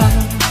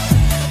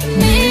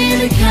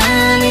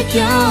 Mirikali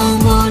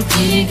Pyomo,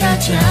 Tiga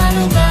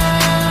Chaluba.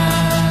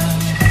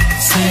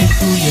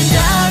 Seku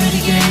Yanari to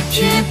get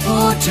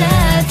people to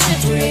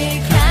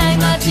drink.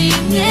 My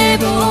deep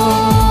neighbor,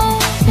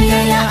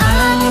 yeah,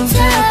 I'm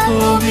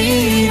tapping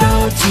video,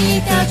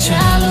 Tika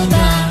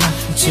Chalaba,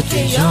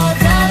 Chippy, your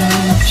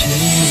battle of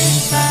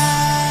Chiba.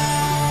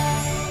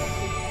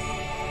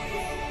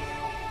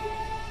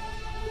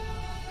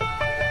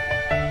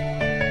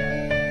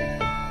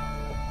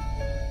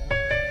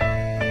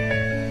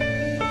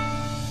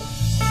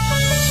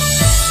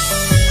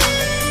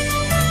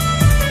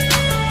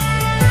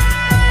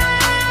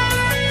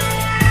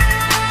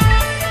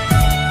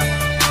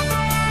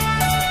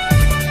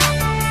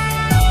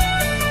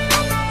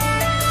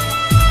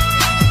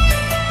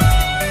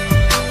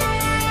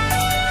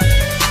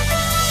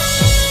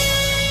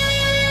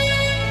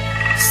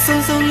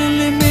 So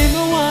lily me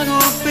no one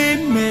open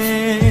me.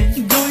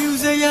 Go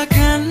use a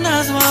can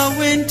as well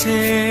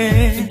winter.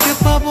 The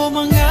papa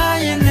manga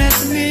and let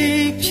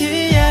me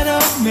pay out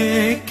of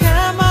me.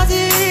 Come on,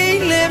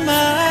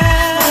 lema.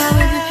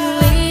 If you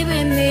leave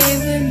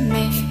with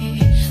me,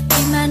 be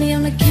money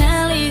on the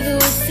Cali go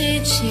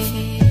city.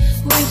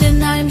 We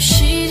deny him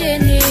she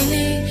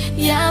didn't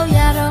yell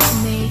at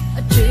me, a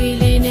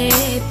drilling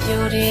it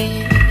beauty.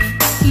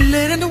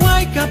 Let the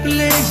white cup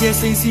lay,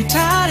 yes, is he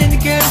tired in the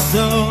get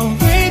zone?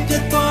 Whip the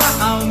door,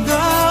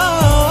 go.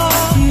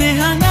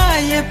 Nehanga,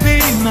 ye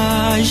pay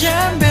my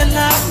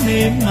jambella,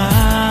 nema.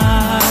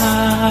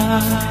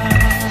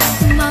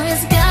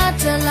 Mom's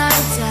got a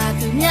light at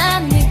the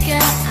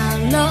Yanika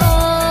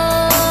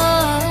alone.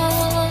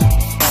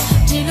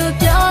 Dilo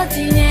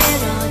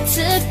Piotinero,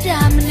 Tip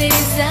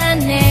Yamlies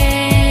and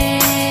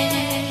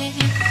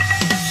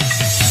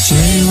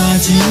Jaywa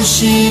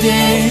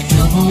Jushide,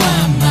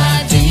 Tobuama,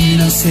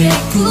 Dilo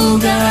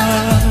Sekuga.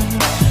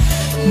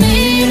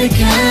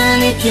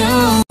 Mirikali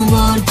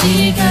Pyomo,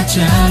 Tiga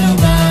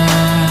Chaluba.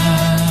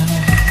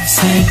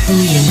 Seku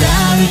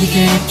Yanari to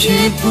get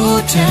people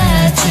to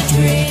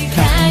drink.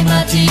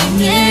 My deep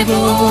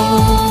neighbor,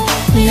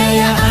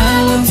 yeah,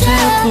 I'm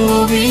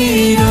tapping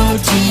video,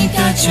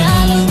 Tika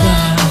Chaluba,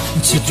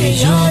 Chippy,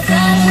 your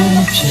battle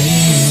of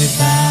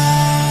Chiba.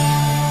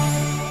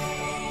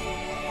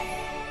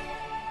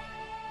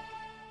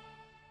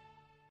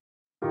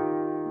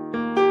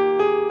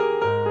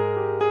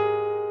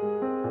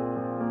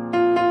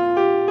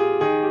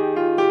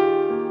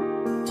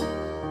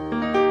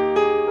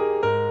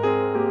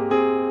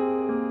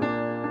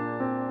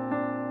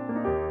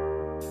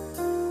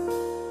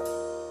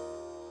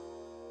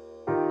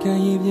 Can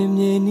you be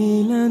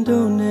me land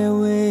on the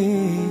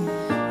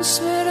way?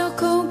 Swear I'll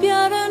come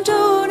beyond and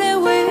on the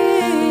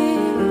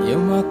way. You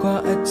make a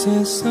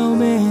chance so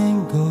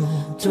mango.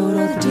 To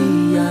the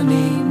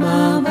Diani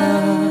Mama.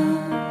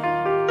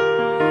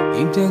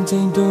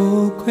 Intending to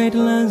quite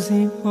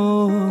lazy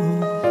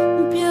home.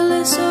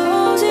 Piele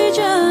so si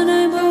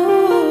janaibo.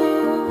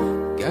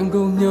 Can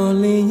go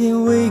nearly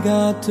away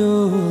got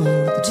to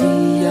the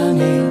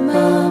Diani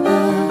Mama.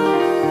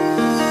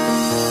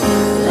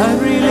 I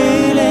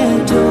really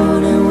let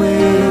on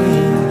away.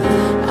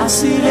 I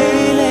see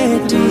Lele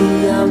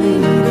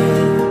Diamine.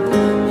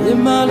 In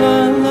my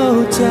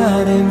low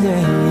child and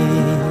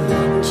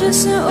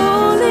just an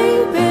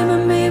only baby,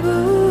 maybe.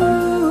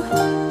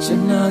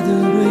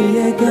 Another way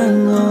again,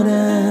 Lord.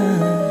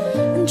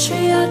 And she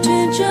had to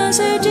just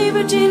a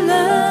deeper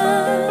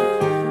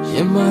love.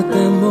 You might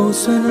the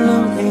most when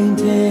long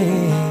ain't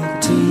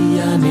it?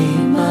 Tiani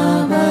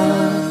Mama.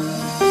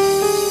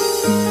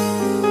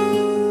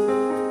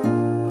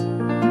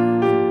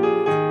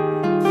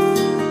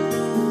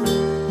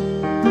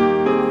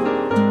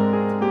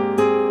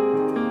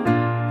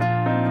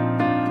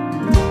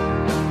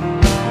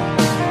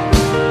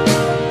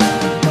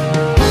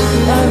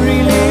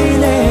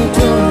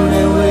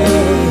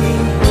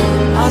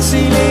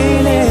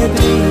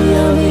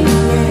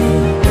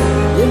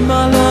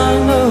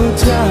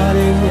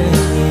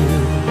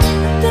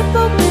 The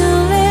book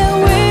will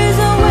ways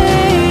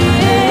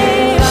away.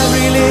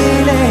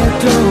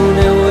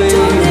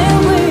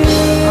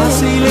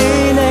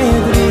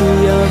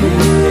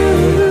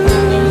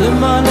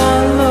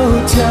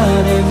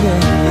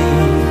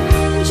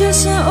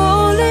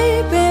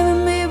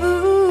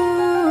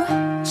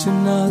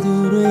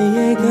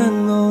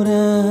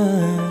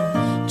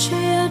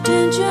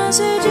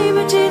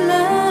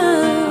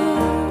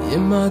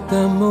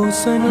 the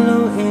most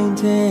low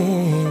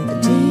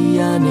angel,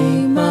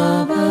 Diane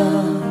Baba.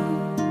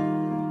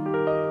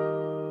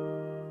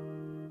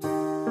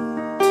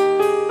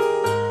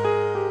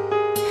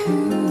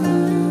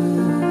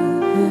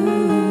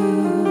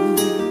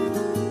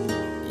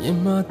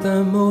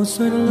 The most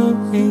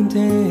low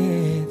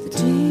angel,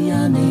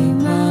 Diane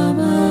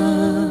Baba.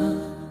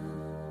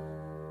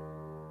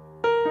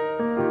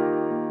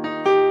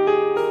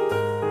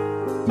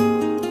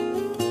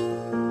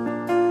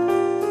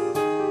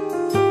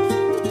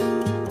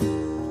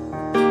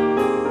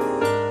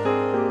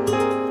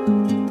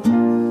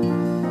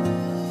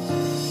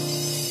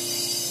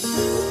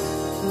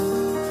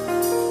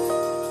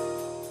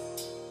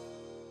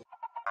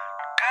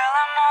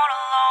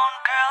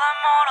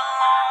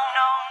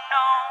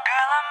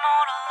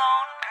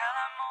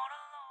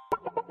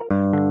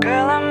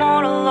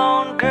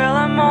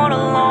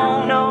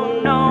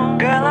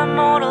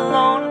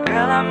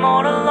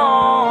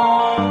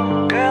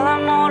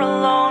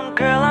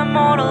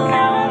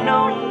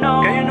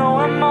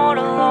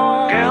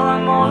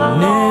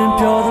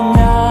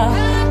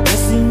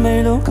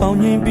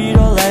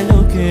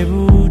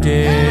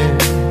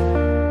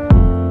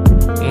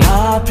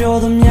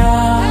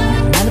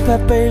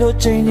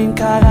 Changing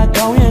color,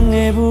 going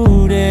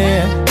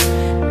everywhere.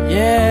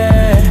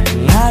 Yeah,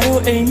 I do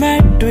a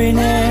mad doing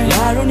it.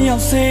 I don't know,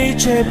 say,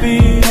 Chappy,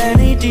 and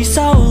it is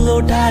so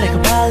low,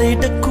 Tarek, Bali,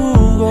 the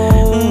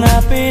cool.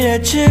 I pay a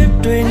chip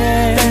doing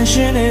it,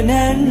 tension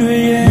and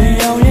we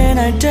and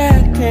I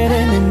take it,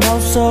 and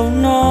also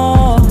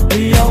no.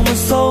 The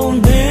almost so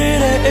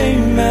did a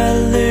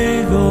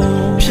Maligo,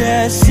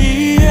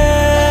 Chassis,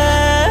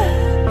 yeah,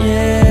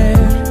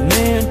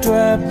 near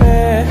trap,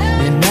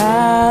 and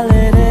I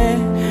let it.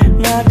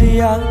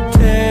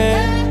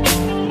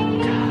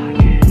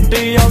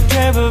 The out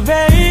there,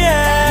 baby,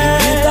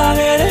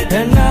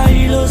 and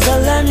I lose a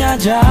lamb,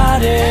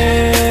 Jade.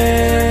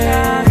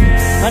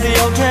 And the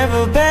out there,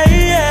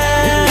 baby,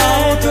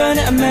 I'm trying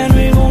to man,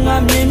 we won't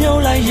have me, no,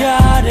 like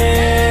Yade.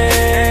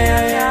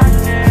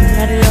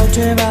 And the out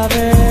there,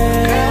 baby.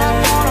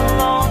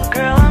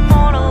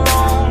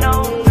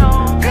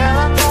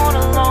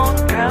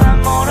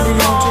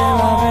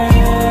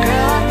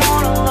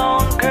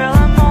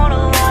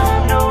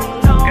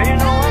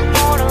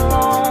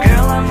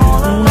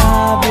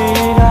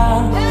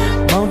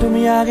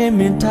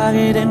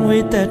 And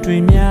with that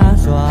dream, yeah,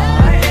 so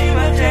I aim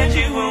at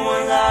you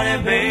when I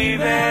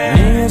baby.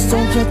 Yes,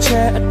 don't catch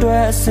a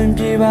dress and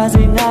give us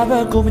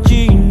another go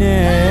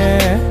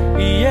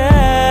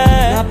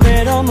yeah, I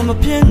bet on my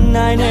pin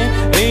nine,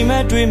 aim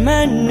at dream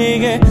and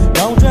nigga.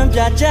 Long term,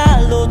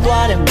 Jalo,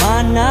 what a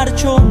man not a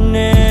chone.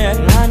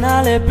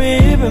 Nana,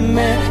 baby,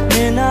 man,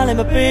 Nina, let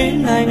me pay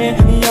nine,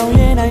 young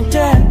and I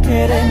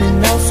jacket,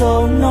 and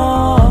also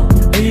no.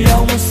 The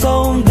almost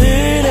so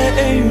did it,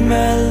 aim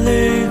at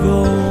Lego.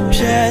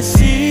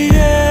 Chassis,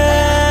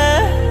 yeah,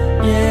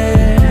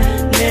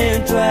 near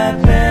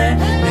trap,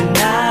 and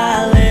I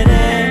let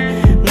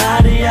it,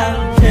 not the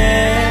out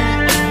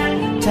there,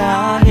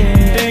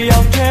 target, the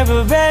out there,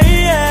 baby,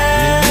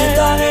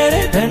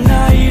 and I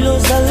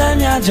lose a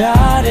lamb,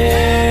 Jade,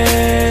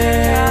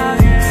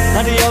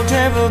 not the out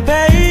there,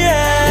 baby,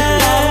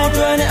 I'm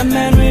trying to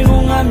man, we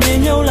won't have me,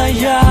 no, like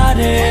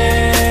Jade.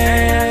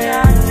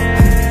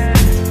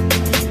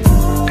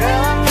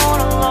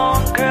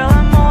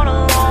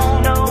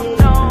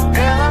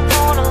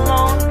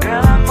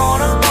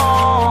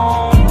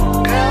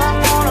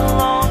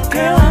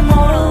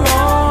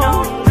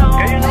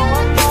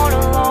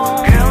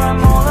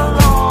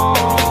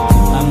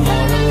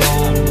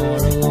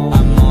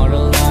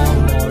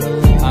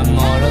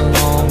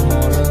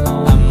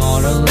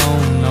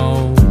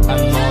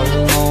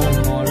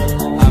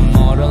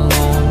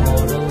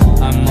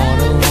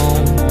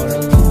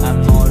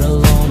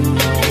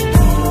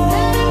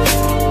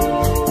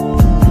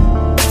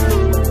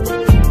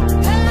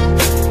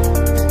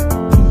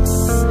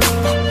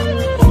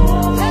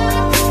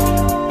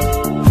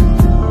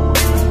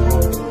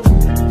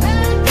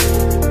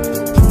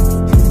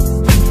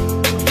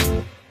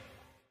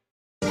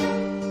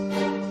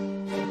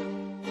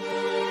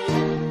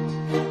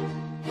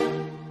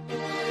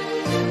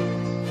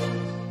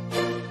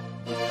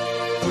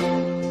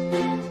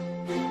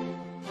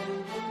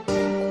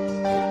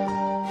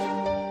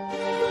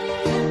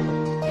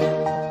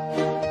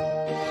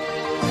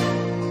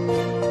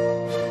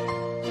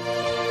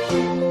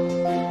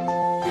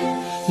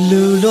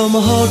 Lulo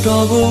mohoto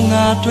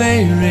bunga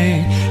twere,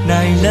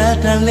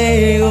 nailata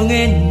leo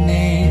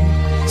ngene.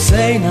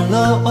 Say na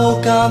lo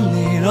okam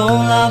ni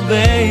la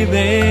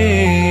baby.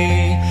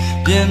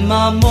 Bien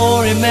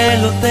mamore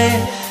melote,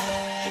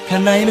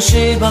 kanai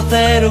mashi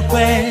batero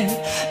kwe.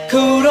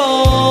 Kuro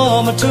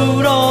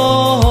maturo,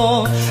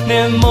 ne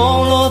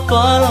molo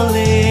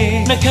twalali.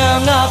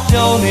 Nakanga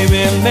pyo ni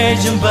be me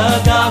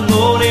jumbaga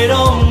ngore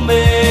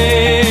rombe.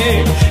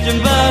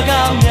 Jumbaga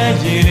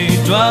nyajiri.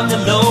 Drum the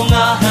long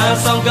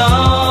song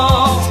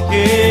gone,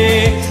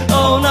 yeah.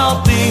 Oh,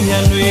 nothing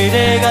and we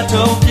got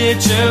to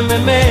get you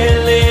me.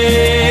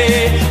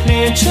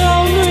 Near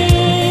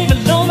Chowdhury, the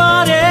Loma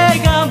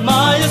Rega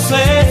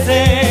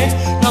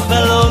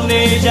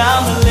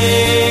jamale,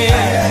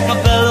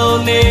 ngapelo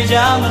ne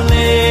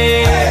jamale,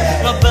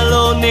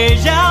 ngapelo ne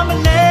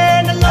jamale,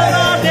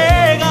 nalora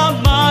dega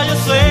maya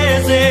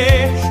sweze,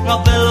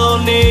 ngapelo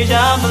ne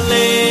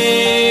jamale.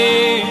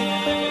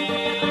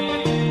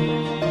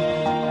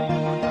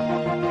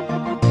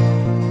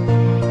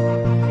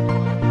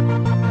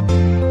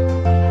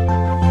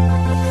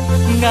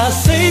 Nga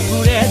say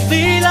pure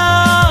tila,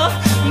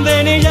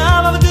 bene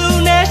yama badu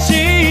ne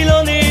shilo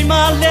ne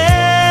male.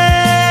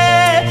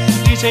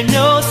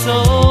 Nyoso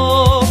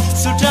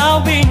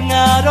sutao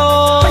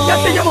bingaro ya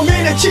te ya mo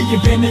mene chi ye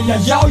bene ya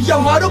yao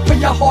yao ngaro phe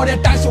ya ho de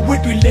tai so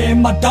wit twi le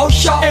ma dao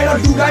sha e ro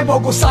lu dai bo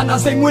ko sa na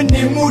sai ngwin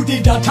ni mu di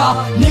da tha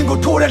ning ko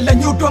tho de la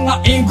nyu twat nga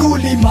in gu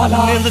li ma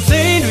la in the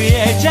same we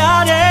e ja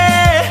de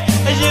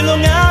a yin lo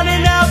nga ni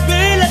na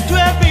be la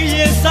twa be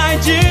yin sai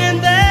chin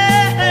de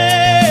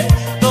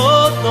to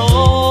to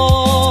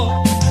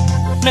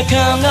na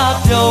kan nga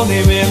pyo ni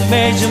be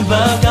me chin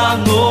ba ga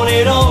ngo ni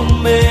dong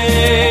me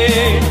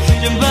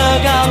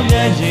Jumbaga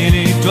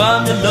nyeri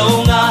drum the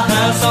longa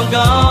hands on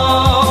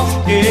gone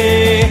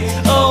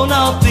yeah oh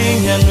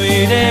nothing and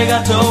we de ga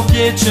to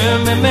pye chim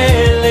me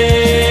mele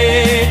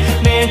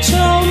ne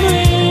chong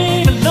we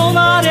the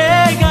longa de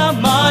ga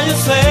ma you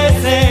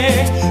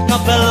say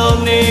kapelo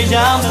ne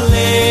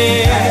jamale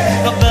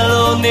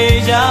kapelo ne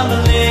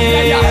jamale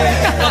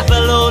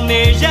kapelo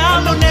ne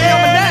jamale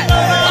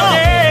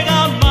de ga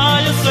ma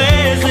you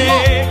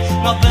say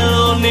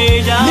kapelo ne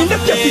jamale Ninda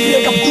pya ti le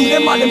kam tu le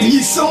ma le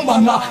mi song ba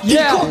nga yi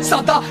ko sa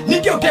ta ni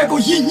tyaw de ko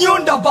yi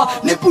nyon da ba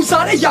ni pu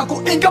sa de ya ko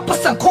in ka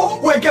pasan ko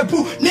we ke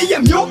pu ni ye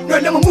myo no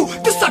le ma mu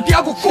ti sa pya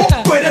ko ko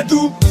we de tu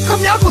kham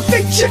ya ko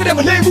tik chit de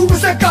ma le bu ba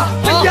sa ka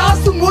ya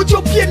su mo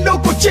cho pye lo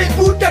ko che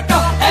bu ta ta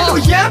a lo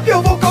ya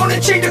pyo bo kaung ne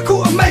chain de ku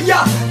a ma ya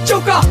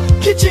chou ka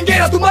khit chin ke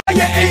da tu ma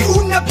ye ai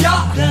u na pya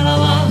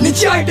ni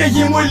chai de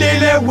yin mwe le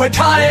le we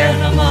tha de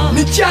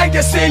ni chai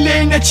de se le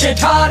ne che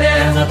tha de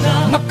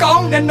ma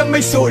kaung ne na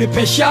mai so de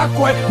pe sha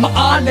kwe ma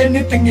a le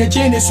ni teng ye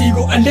chin ne si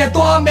ko a le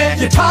twa me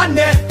ye tha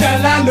ne ta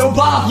lan lo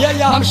ba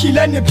am shi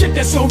le ni phit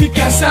de so bi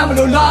kan sam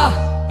lo la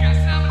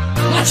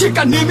I check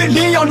a name and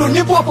lay on the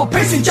nipple of a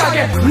pacing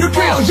jacket. You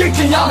trail, you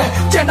can yell it.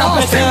 Ten out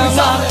of 10.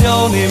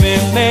 Don't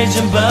even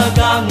mention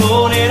Burger,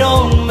 moon it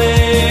on me.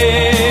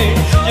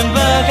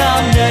 Jimburger,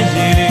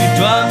 yeah,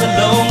 drum the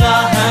long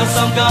hands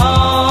on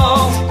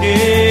gone.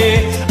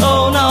 Yeah,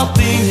 oh,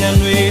 nothing, and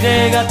we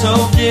got to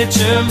get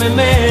you me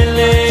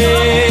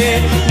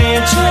melee.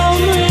 Nature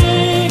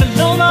me, the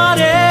long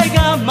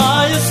got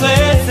my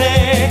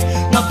say,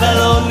 no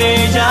fellow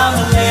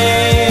Nijamale,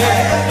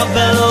 no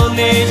fellow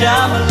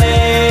Nijamale.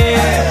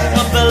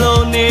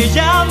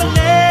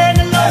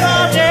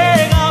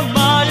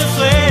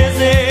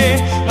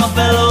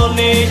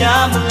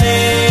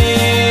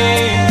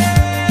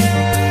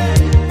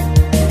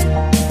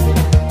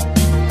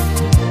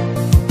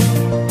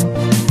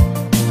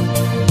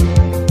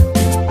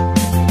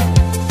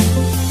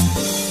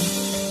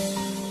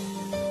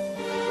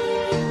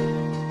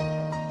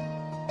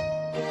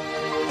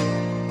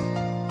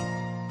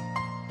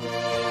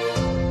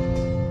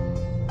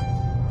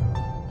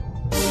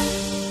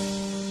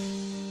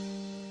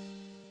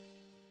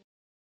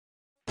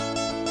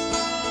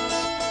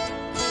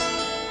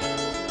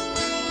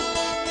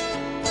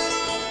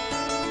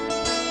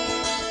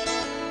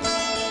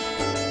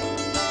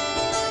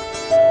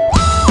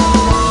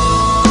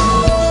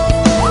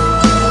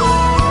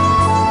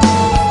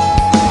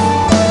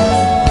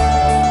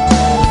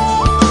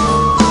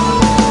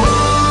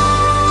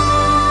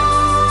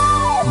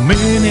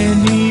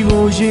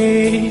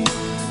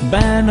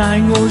 Banai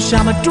go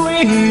shama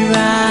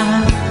dweva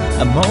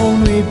a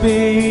mon we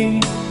be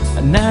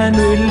a nan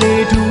we le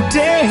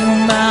today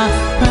ma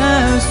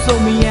so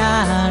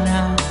miana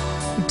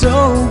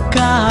don't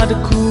got the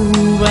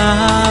kuba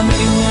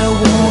me ya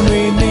won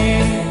we me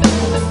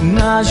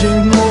na jin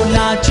mo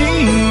la chi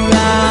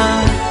ga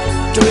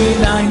twi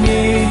lai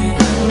ne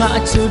nga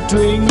chu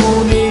twi ngo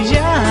ne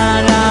ya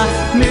ra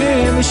me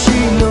ma shi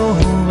lo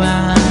ba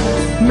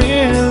me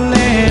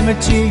le ma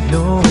chi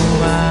lo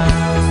ba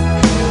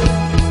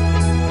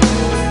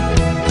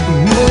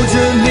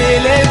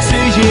Nele to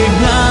ye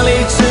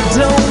knowledge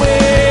to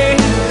way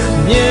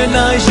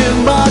Nena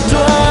yimba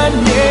twan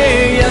ye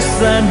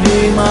yasani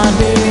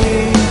mane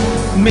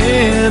me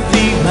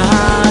ti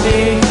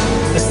mane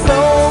so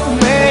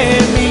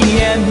many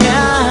and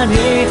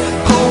yane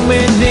home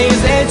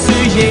days to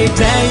ye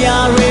taya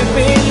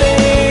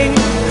revealing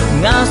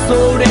na so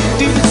de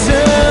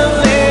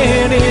titsele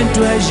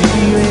into a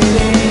jiwe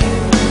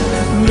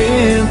me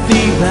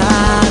ti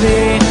mane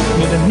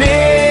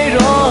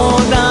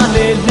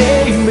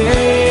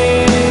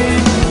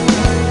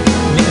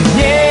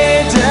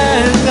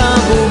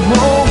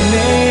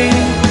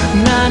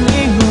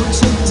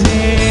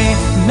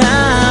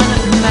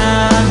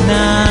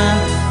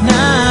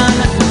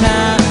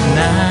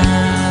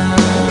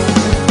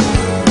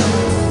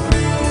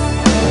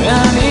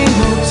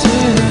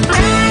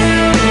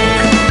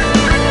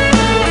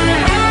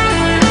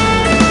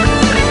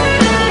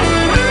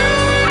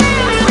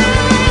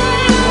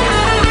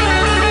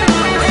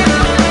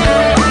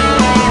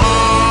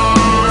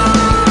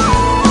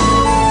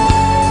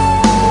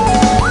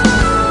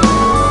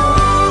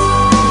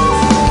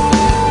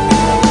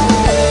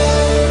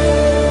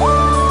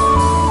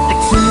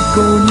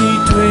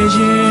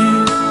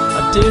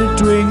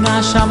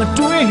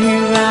တွေ့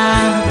ပါ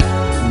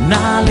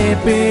နားလေ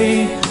ပေး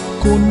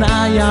ကိုနာ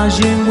ရရ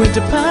င်ဝတ်တ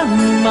ဖက်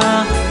မှာ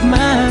မ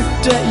တ်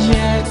တရ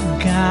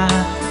က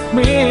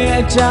မေ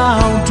အကြော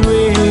င်း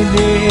တွေ့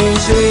နေ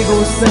ရှိ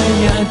ကိုစံ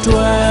ရအတွ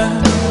က်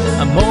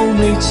အမုန်း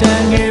တွေချ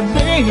မ်းငယ်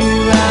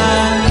ပေးပါ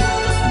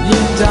မြ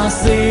င်တာ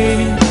စေ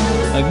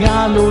ငါ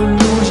လို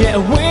လူရဲ့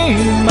အ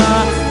ဝေးမှာ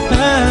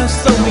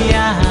ဆုံးမရ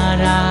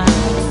တာ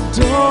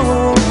ဒု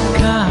က္ခ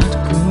တ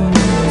ကူ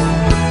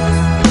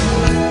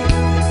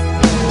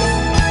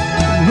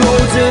ငို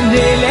ချင်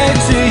နေလဲ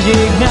ချွေရ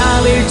င်ငါ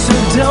လေးချ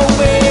စ်တော့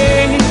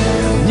မေး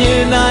မြ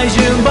င်နိုင်ရ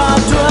င်ပါ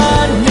တွ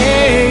န်းနေ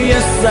ရ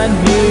စ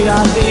နေရ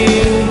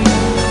လေး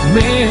မ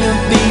င်း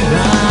သိ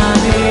ပါ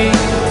လေ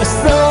အ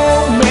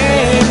ဆုံးမဲ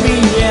မိ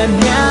ရ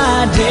မြ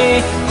တဲ့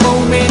ခုံ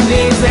မင်း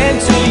နေစဲ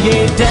ချွေရ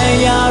င်တန်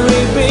ရာတွေ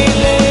ပေး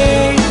လေ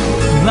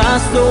ငါ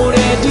ဆို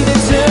တဲ့ဒီတ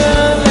စ်ချ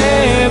က်လေ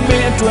မ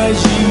င်းအတွက်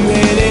ရည်ရွ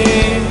ယ်တ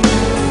ယ်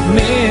မ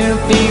င်း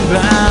သိ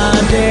ပါ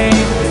တဲ့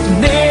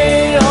နေ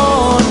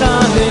တော့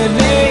နားလေ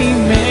လိမ့်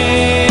မ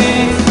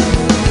ယ်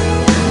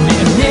နေ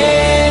မြဲ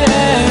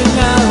တဲ့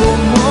ငါ့ကို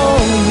မု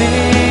န်းနေ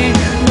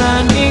ငါ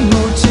နေ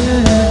ငိုချင်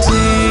တ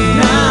ယ်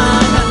နာ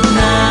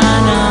နာ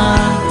နာ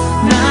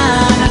နာနာ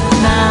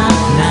နာ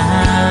နာ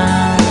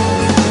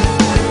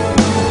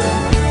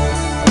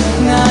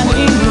ငါ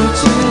နေငို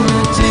ချင်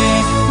တယ်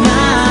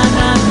နာ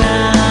နာနာ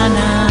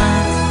နာ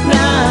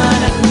နာ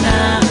နာ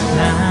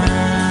နာ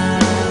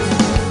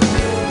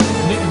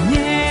နေ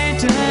မြဲ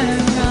တဲ့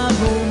ငါ့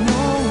ကို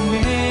မုန်း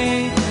နေ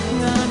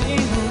ငါနေ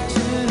ငိုချ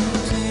င်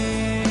တ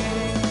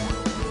ယ်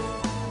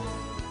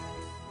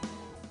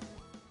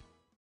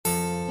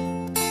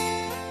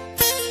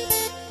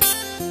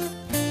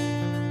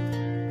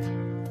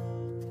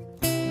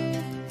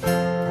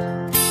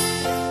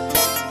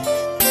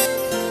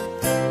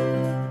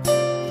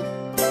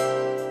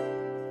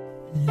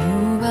လူ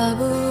ပါ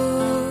ဘူး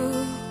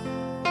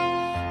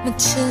မ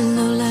ချစ်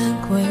လို့လမ်း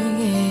ခွဲ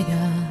ခဲ့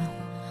တာ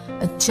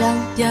အကြော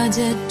င်းပြချ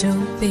က်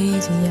တော့ပေး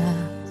စရာ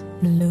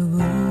မလို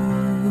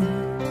ဘူး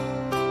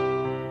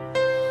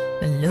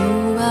မလို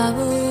ပါ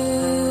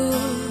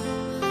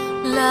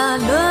ဘူးလာ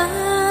လွန်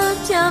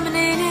ပြမ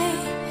နေနဲ့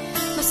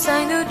မဆို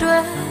င်သူတွေ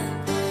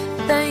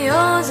တန်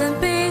ရောစံ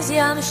ပေးစ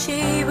ရာမရှိ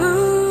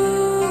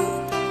ဘူး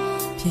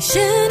ဖြစ်ရှ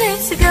င်တဲ့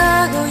စ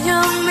ကားကို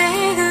ယုံမဲ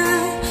သူ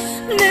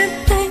နဲ့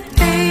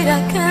ပေးတာ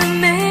ခံ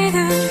မဲ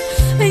သူ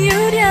အယူ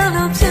တရား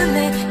လို့ဖြစ်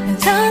နေ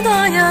ထား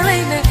တော့ရလိ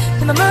မ့်မယ်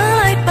ဒီမှာမ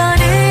လိုက်ပါ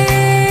နဲ့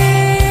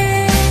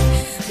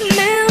မ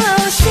င်း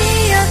လို့ရှိ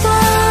ရ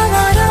သွား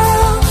ပါ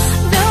တော့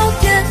တော့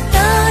ပြတ်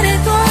သားတဲ့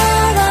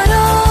သွားပါ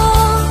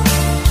တော့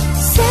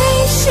စိ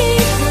တ်ရှိ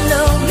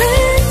လို့မ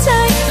င်း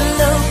တိုင်း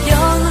လို့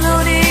ပြော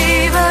လို့နေ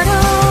ပါ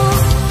တော့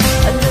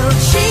အလို့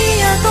ရှိ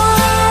ရ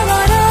သွား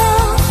ပါ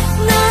တော့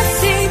ငါ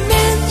စီမ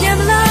င်းပြန်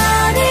လာ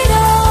နေ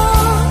တော့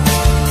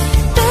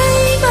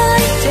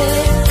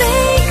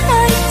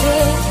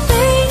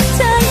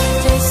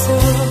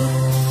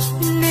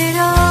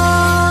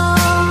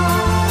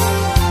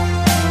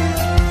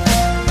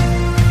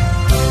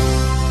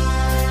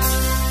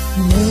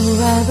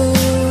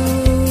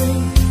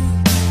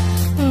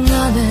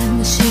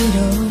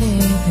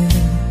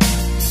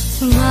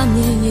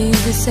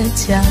ဆက်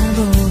ချ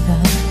ဖို့က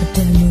မတ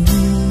န်ဘူး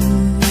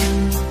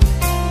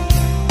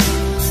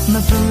မ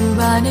ပူ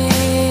ပါ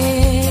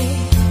နဲ့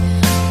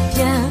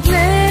ပြန်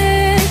လဲ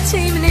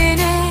ချီမနေ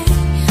နဲ့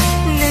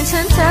နင်ချ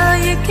မ်းသာ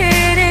ရ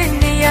ခဲ့တဲ့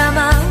နေရာ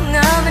မှာ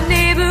ငါမ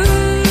နေဘူး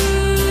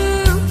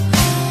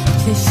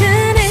ဖြစ်ရှ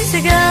င်တဲ့စ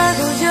ကား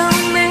ကိုယုံ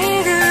မဲ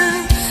သူ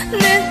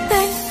နဲ့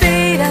သိ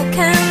ပေးတာ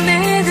ခံမဲ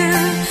သူ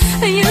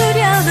အယူတ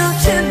ရားလို့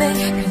ဖြစ်နေ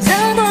ခံ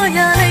စားတော့ရ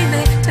လိမ့်မ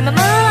ယ်ဒီမှာမ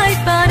လိုက်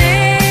ပါနဲ့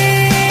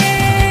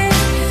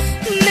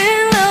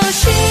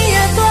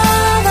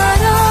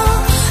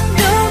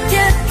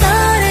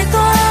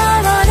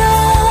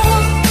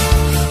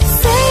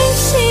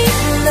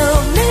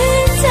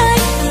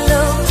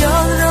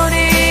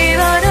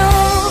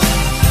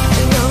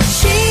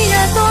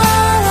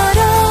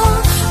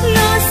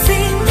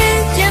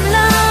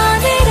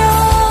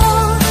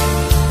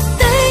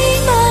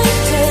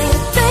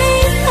They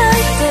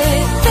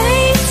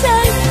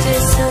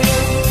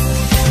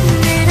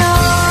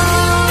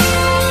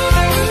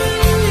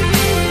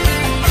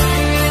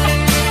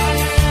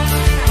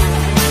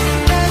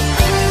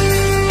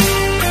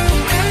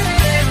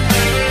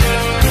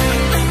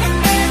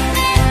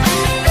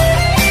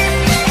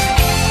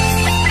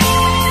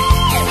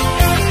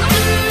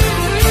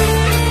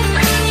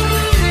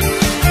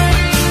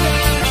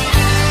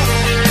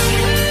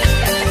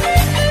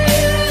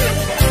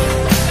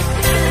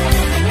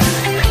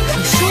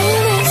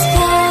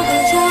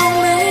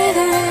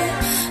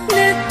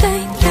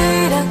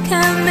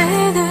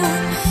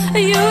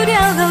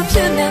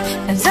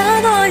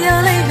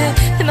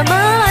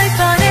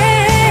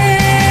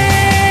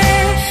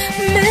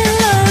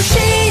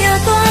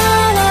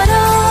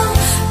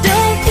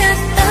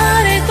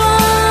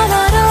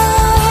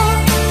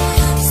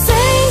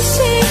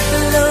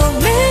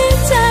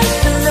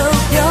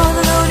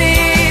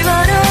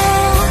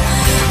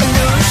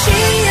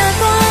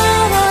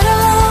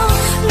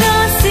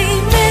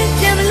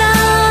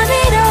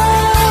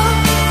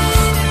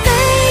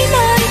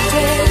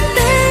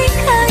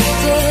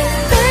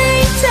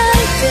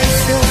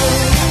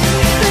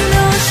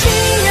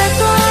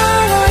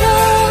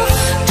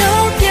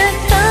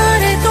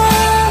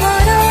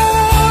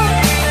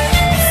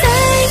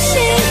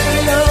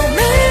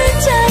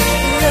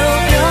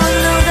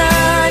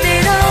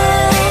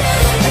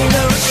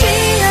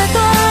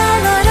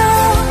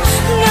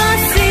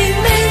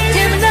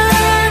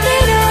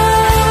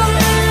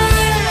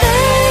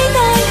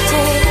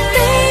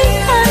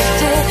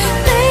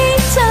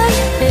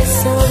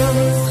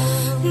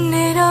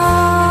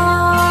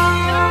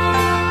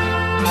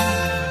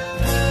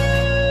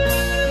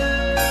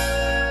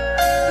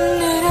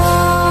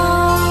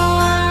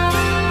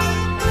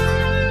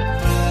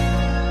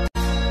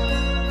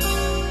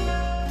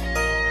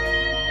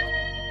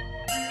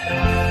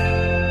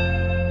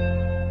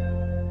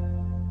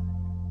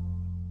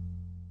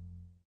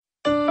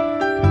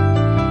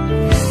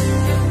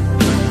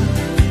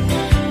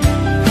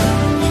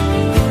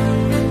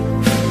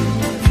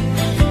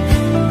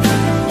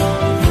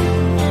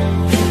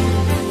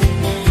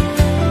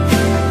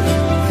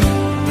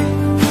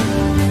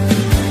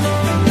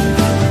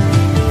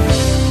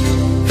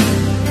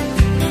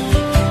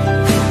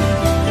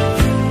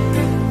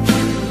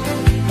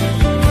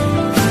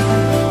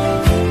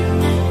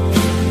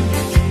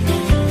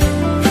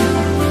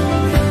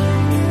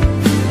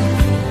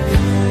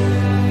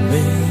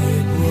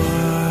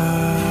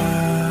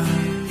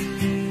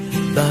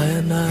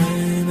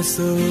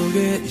so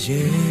get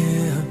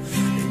yeah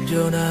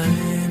You're not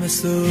in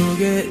so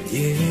get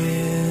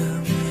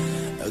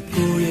yeah A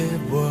good yeah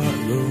boy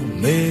go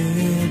me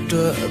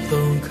to a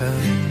don't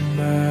come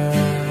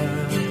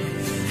back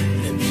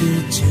And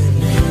pitching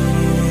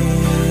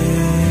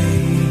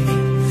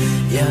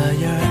yeah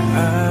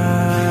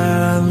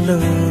I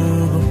know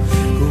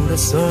good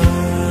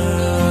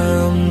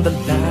sun the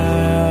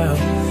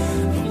love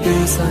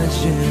beside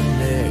you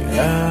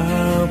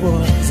I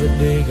was a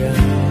big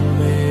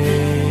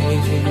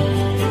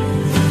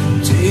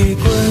chỉ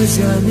quên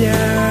xa nhà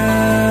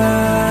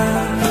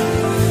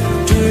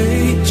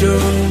tuy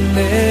chung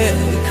nè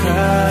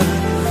khá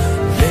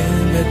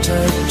nên là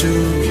thật chú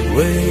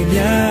về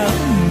nhà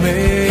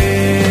mê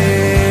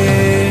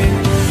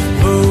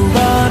vô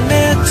ba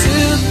nè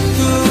chứ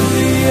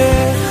tôi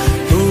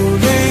vô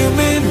lê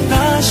mình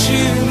đã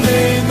xin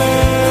lê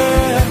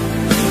mẹ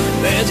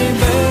mẹ trên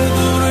bê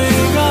tôi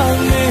gác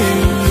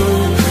mình vô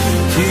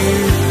thì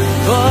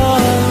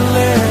toan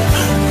lê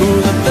cô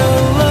thật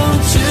đâu lâu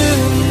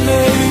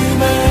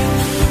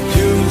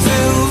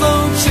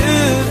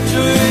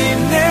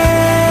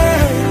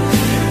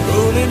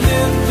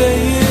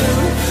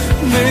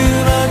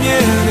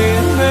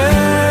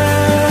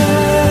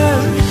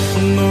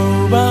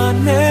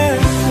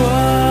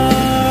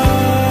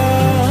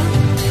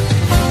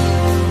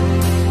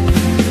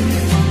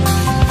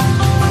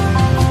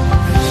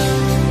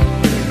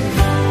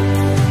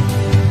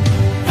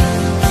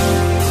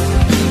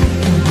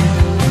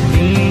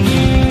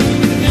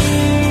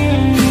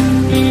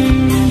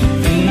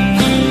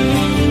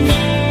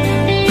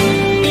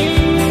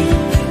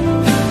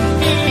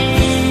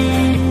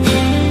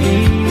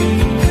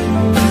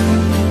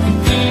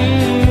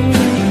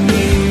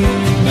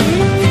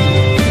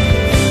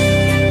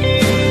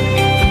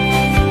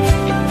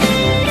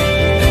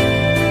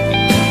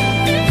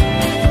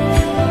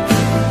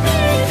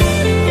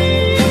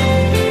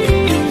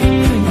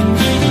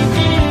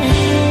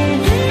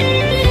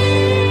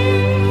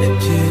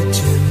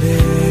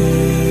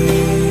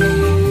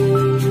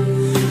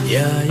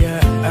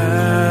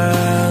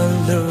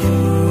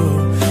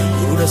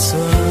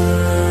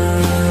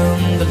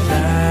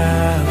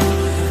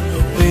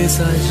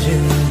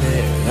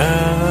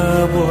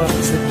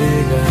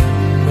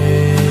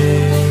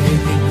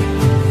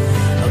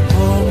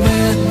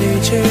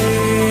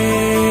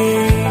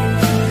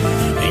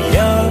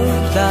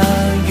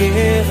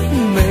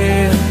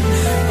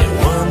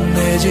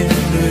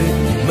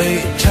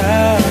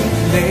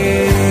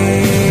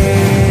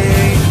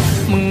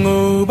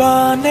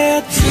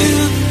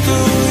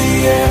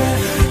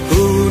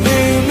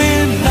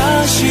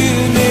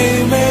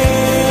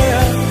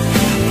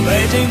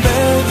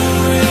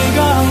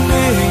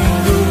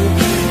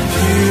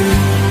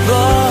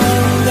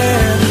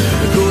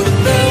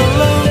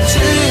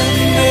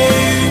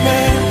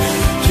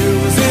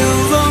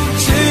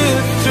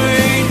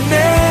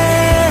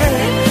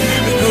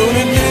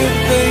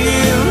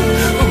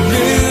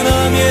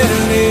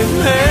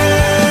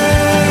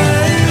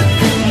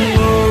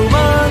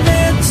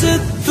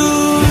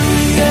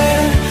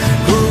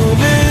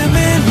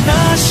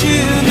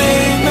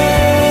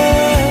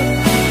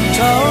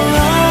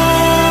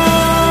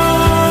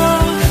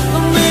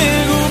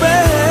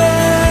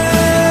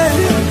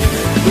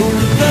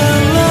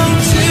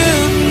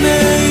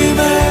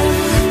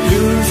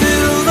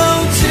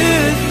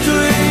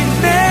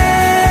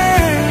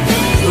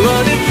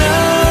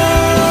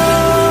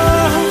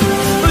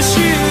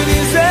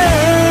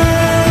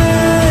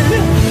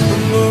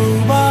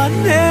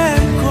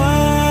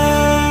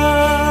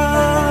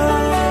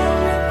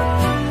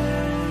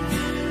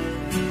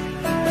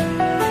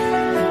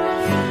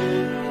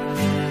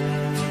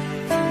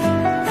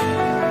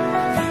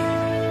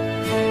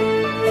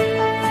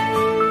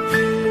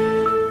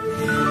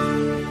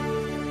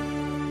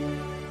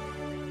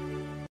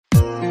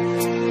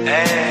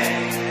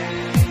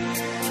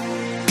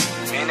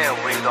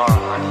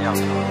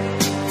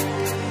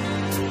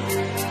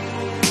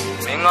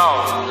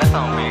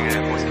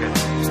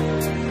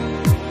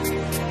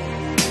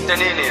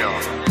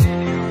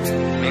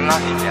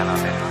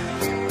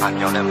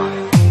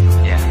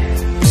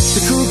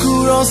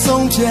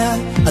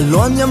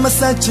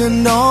chứ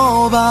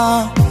no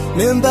ba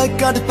men ba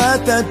ka de pa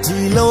ta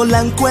di lo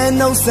lan quen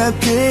no sa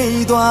pi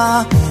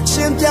twa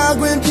shin pya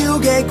quên piu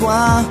ke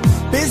kwa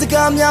pe sa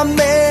ka mya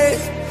me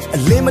a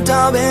le ma ta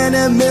be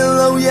ne min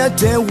lo ya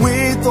de we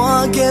twa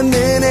ke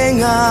ne ne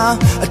nga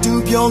a tu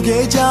pyo ke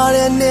ja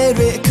de ne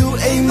re ku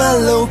ai ma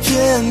lo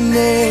phyin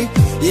ne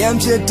yam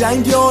phit dai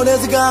pyo de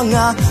sa ka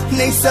nga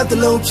nei sat de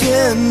lo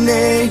phyin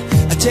ne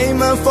a chain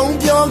ma phone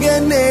pyo ke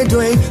ne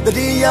twi the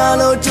di ya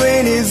lo twi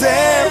ni se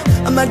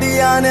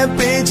Amadiana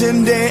page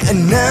and day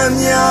and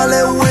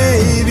Namyale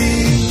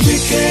wavy.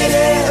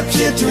 Chicken,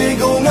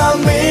 chitwick on a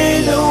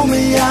melo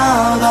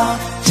miala.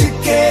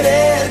 Chicken,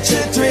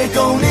 chitwick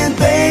on in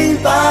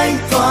pain by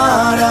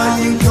Fara.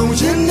 In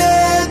Coaching,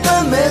 the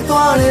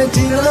method,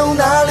 Tino,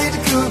 Nali,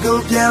 Google,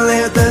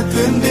 Pialet, the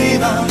Twin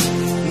Diva.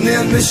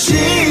 မ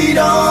ရှိ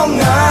တော့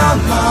ငါ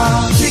မှ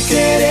ဖြစ်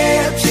ခဲ့တဲ့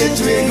အဖြစ်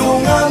တွေကို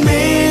ငါ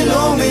မေး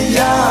လို့မရ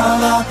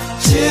ပါ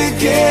ချစ်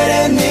ခဲ့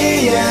တဲ့နေ့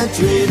ရက်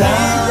တွေသာ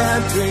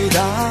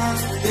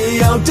တ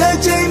ယောက်တစ်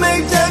ချိန်မိ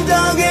တ်တန်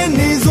တာခဲ့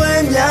နေစွဲ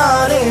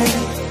များတဲ့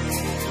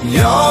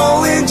ရောင်း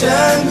ဝင်ချ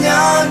မ်း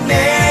များ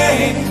နဲ့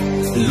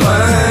လွ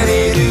မ်း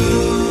နေသူ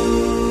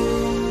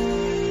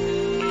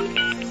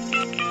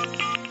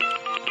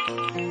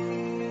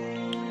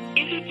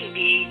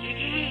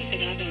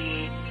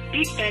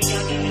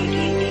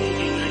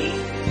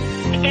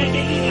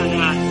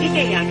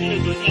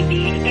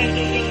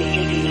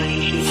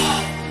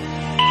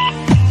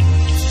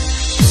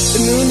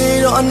နေ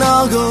တော့အနာ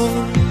ကို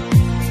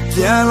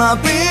ပြန်လာ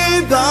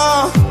ပေးပါ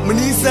မ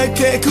နီးစက်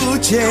ခဲ့ခု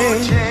ချိန်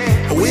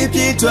အဝေး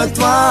ပြေးထွက်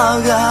သွား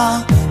က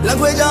လက်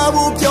ခွဲကြ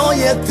ဖို့ပြော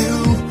ရသူ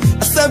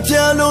အဆက်ပြ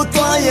လို့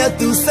သွားရ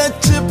သူဆက်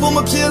ချစ်ဖို့မ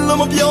ဖြစ်လို့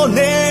မပြော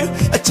နဲ့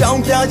အကြော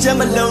င်းပြချက်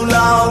မလုံ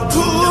လောက်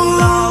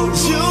ဘူး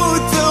ယူ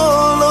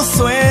တော့လို့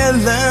ဆွဲ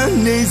လန်း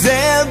နေ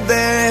စေ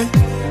တဲ့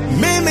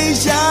မေမေ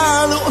ရှာ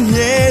လို့အ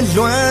မြဲ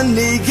လွမ်း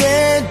နေ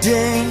ခဲ့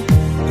တဲ့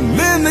မ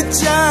င်းမ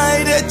ကြို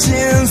က်တဲ့ချ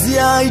င်းစ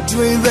ရာ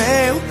တွေပဲ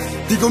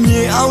ဒီကိုမြ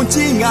င်အောင်ကြ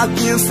ည့်ငါ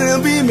ပြင်ဆင်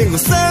ပြီးမင်း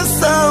ကိုဆက်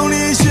ဆောင်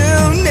နေရှ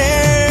င်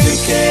နဲ့ချစ်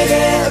ခဲ့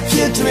တဲ့အဖြ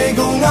စ်တွေ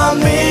ကိုငါ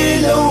မေး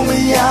လို့မ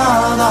ရ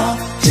တာ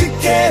ချစ်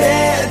ခဲ့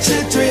တဲ့အချ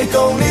စ်တွေ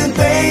ကုန်နေ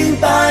သိမ့်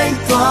တိုင်း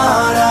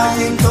သွားတာ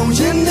ရင်ကုန်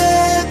ရင်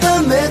နဲ့တ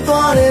မဲ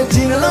သွားတဲ့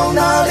ဒီနှလုံး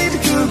သားလေးတ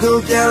စ်ခုကို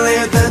ပြန်လဲ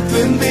သက်သွ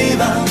င်းပေး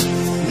ပါ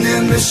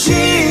နဲ့မ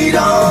ရှိ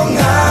တော့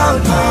ငါ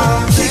ပါ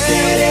ချစ်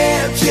ခဲ့တဲ့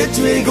အဖြစ်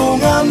တွေကို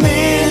ငါ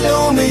မေး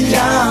လို့မရ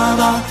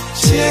ပါ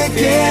ချစ်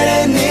ခဲ့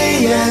တဲ့နေ့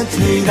ရက်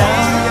တွေသာ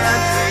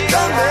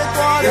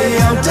တ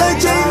ယောက်တစ်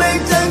ချိန်မိ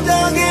တ်တန်တာ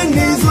ခဲ့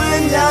နေစွဲ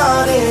များ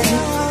တဲ့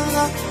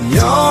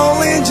ရောင်းဝ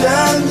င်ချ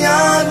မ်း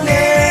များ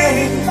နဲ့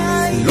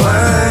လွ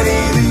မ်းနေ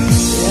သူ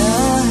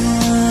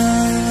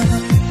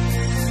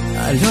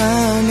လွ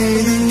မ်းနေ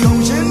သူကုန်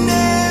ချင်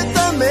တဲ့တ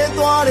မဲ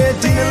သွားတဲ့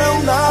ဒီနှ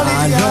လုံးသား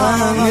လေးက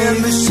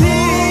မရှိ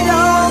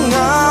တော့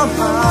ငါ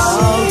ပါ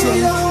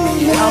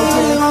ရောက်တ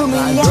ယ်မ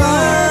ရ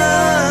追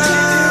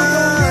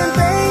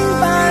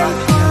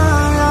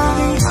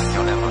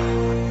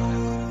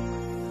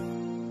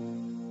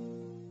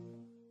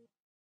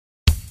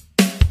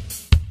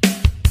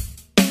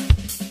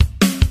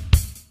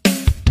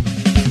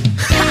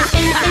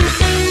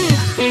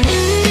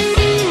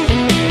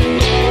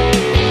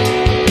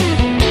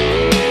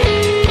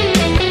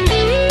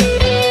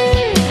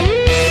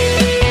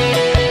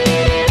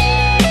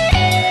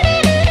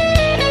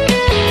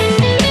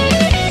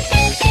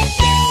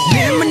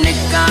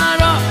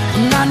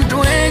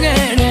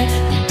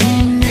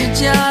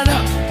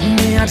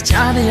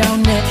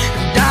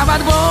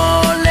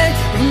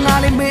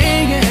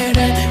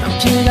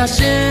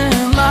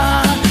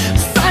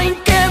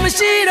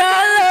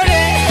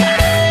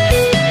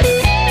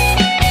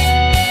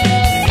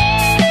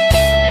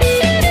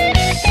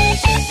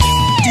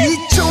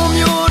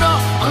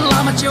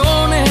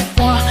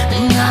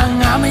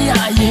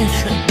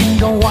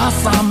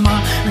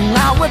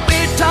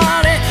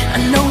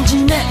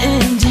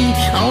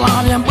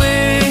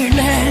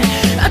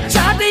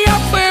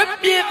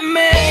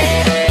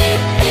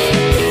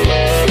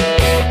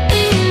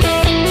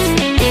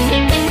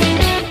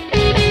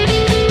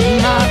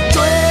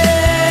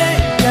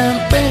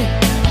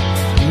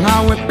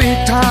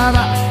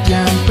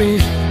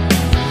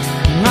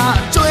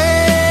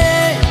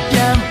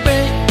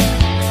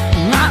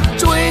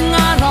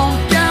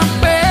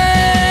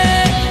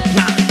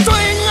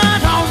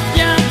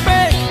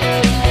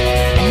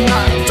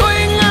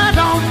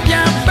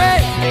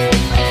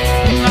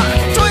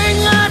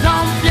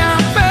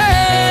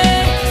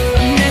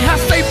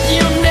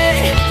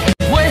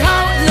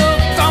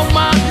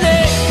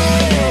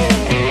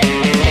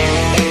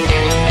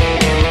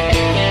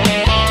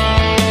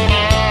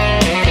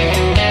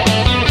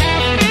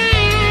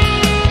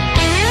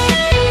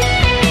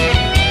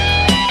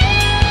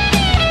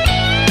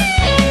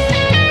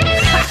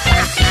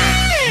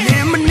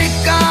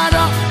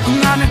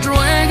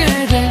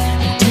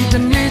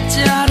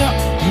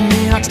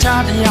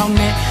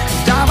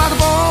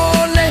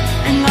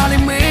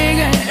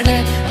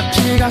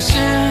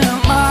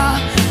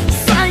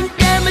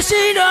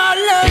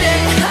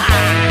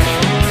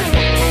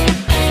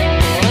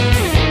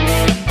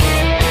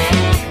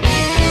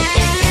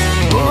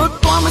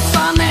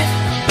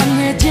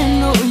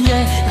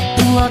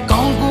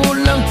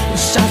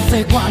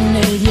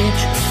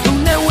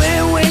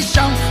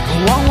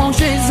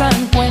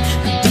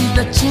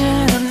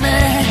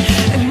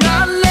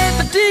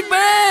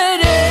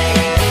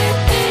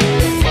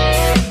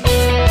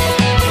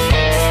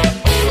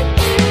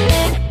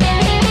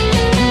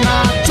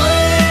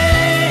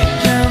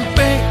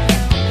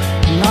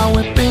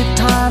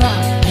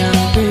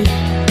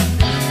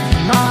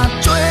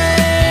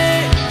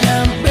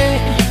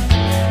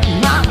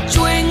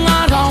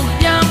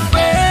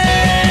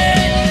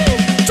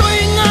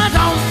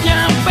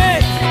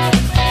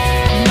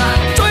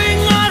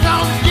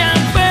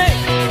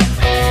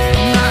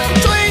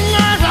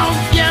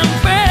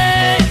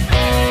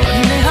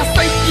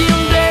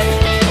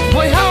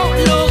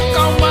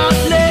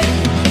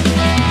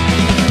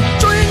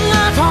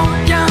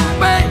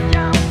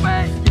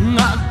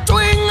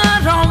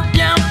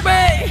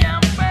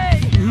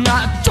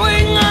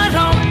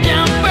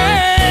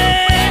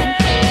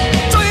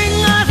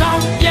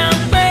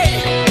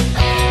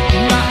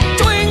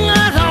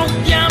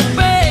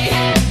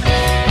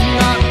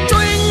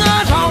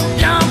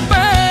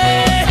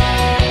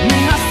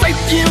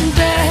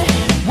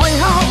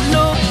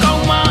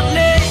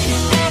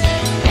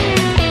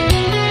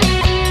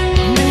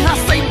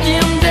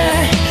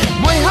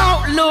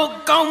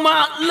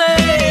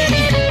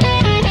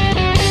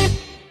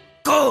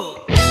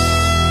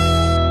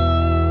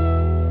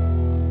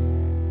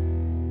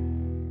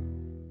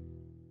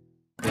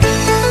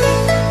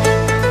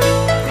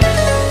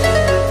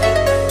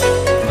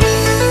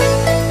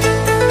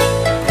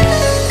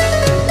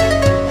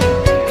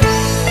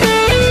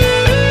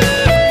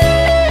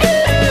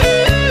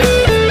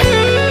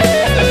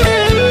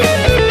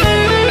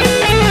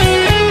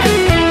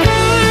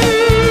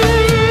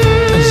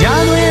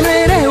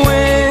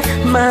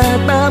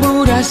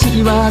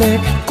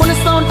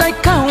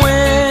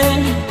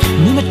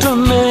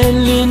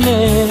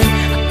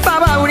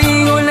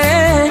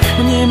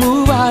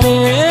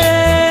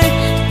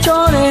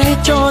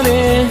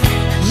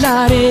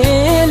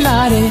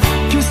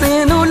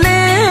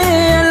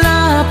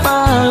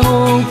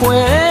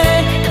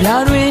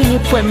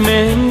ဖွဲ့မ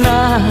ယ်နာ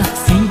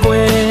စင်ကွ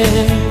ယ်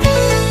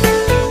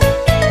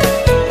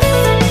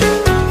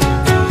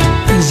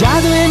ရာ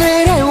သွင်းနေ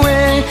တဲ့ဝဲ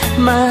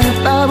မှ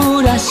တာ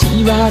ဘူးလားရှိ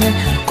ပါတယ်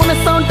ကိုယ်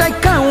ဆောင်တိုက်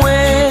ခန့်ဝဲ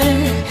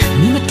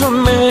မိမထွက်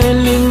မယ်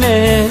လင်း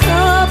နဲ့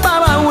ပါ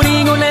ပါဝရီ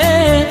ကိုလ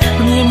ည်းမ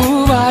မြင်မှု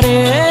ပါတ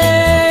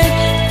ယ်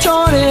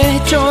ကြောတယ်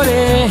ကြောတ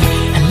ယ်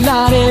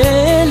လာတ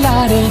ယ်လာ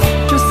တယ်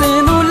သူစင်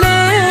သူလဲ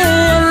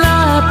လာ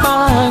ပါ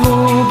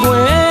ကိုကွ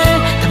ယ်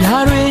တ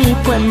ရားတွေ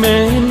ဖွင့်မ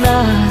ယ်နာ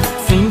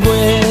စင်ကွ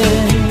ယ်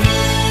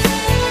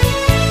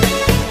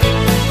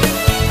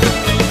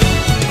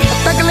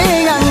တက်က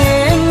လေးကင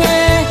ယ်င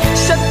ယ်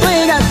ရှက်တွေ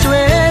က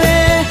ကျွဲတ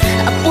ယ်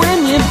အပွင့်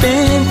မြင်ပ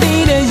င်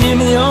တီးတဲ့ရင်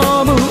မရော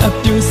ဘူးအ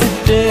ပြူစစ်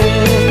တယ်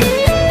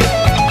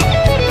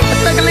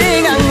တက်က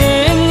လေးကင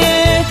ယ်င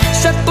ယ်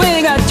ရှက်တွေ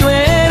ကကျွဲ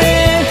တ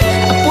ယ်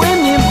အပွင့်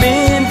မြင်ပ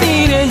င်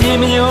တီးတဲ့ရင်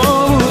မရော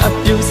ဘူးအ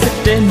ပြူစစ်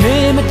တယ်နေ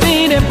မ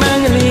တီးတဲ့ပ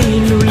န်းက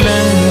လေးလူလ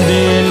န်းတ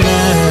ယ်လ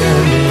န်းတ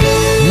ယ်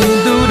မြင်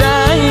သူ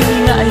တို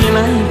င်းငါရင်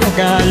လိုက်တ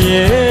ကား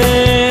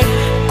ရဲ့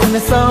ခုန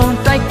ဆောင်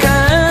တိုက်ခံ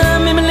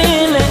မင်းမ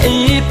လေးနဲ့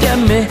အေးပြတ်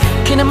မယ်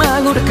ခင်မ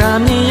ကိုတကား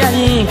မြင်ရ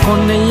ရင်ခု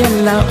နရက်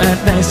လောက်အ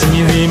တန်းစီ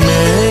ရီမ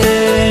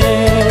ယ်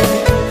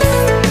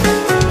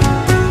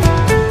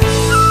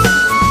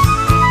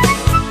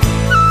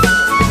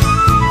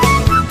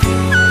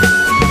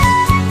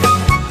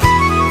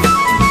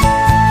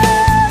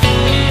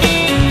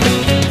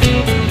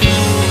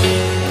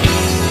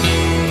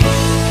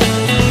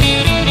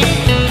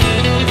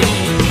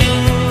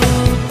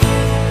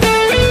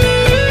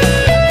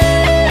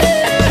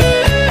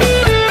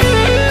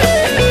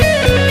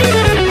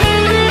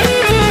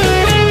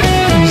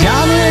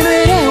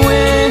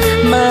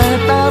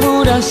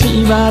ရှိ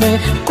ပါတယ်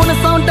ကိုယ်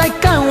ဆောင်တိုက်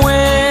ကန့်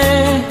ဝဲ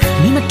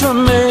မိမထွက်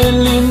မယ်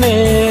လင်း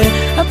နဲ့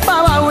အပါ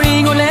ပါဝရီ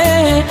ကိုလ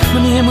ည်းမ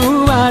မြင်မှု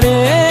ပါတ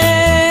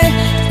ယ်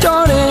ကြော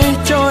တယ်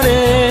ကြောတ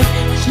ယ်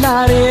လာ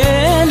တ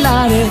ယ်လာ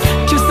တယ်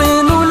ဖြူစင်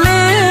သူ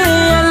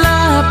လေးလာ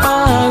ပါ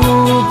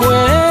ကိုကွ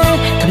ယ်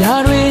ကြ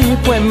ပြားတွေ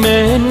ပွက်မ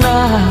ယ်နာ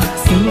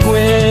စင်ကွ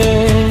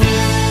ယ်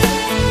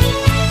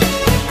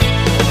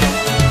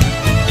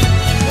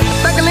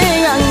တက်ကလေး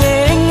ကင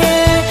ယ်င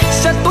ယ်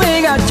ရှက်တွေ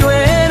က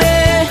ကျွဲ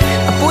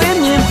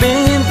ပ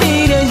င်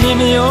တီးတဲ့ရင်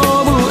မရော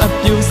ဘူးအ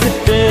ပြူစစ်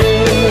တယ်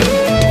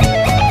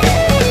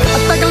အ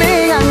တက်က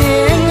လေးကင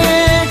ယ်င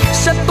ယ်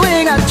ရှက်တွေ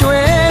ကကျွဲ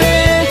တ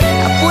ယ်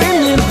အပွင့်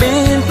မြင်ပ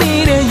င်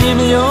တီးတဲ့ရင်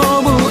မရော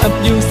ဘူးအ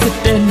ပြူစစ်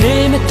တယ်နေ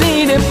မ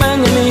တီးတဲ့ပန်း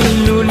ကလေး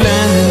လူလ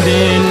န်းတ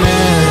ယ်လ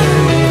န်း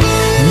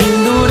မြင်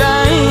သူ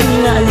တိုင်း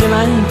ငါရင်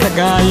လိုက်တ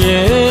ကား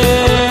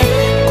ရဲ့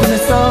ခုန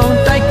ဆောင်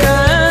တိုက်ခံ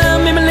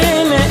မင်းမ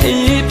လေးနဲ့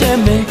အေးပြတ်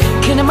မယ်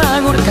ခင်မ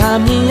ကိုတကား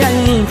မြင်ရ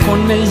ရင်ခု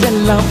နရက်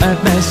လောက်အ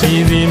တန်းရှိ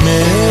သေးမ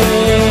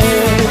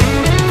ယ်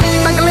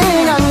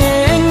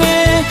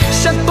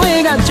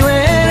ကျွဲ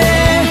တ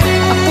ယ်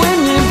အပွင့်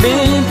မြင်ပ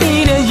င်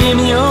တီးတဲ့ရင်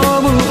မရော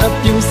ဘူးအ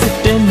ပြူစစ်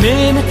တဲ့နေ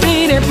မ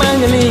တီးတဲ့ပန်း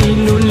ကလေး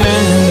လူလ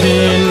န်းတ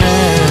ယ်လ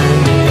န်း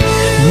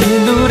မြင်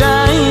သူ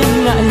တိုင်း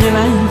ငါရင်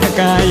လိုက်တ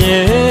ကား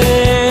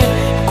ရဲ့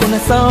ခုန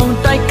ဆောင်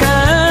တိုက်ခံ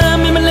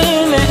မင်းမ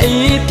လေးနဲ့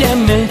အေးပြတ်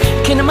မယ်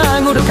ခင်မ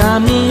ကိုတကား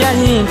မြင်ရ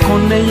ရင်ခု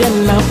နရက်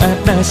လောက်အ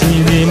တန်းရှိ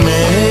သေးမ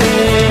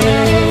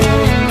ယ်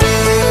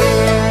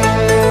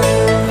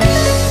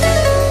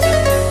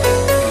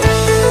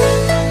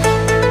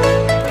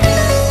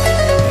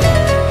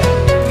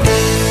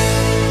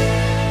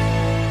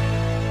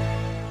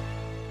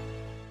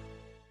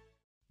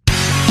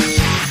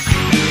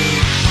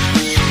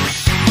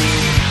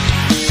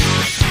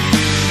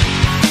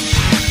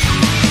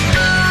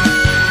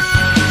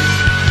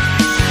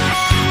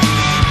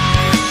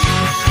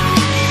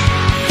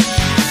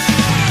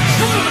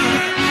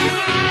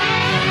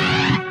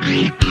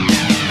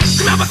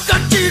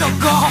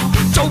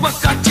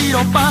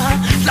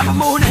လာမ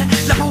မိုးနဲ့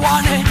လာမဝါ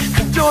နဲ့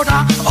ကိုပြောတာ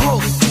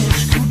အိုး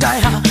သူတို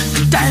င်းဟာ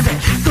သူတိုင်းပဲ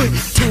တွေ့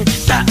ချင်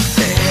တတ်တ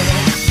ယ်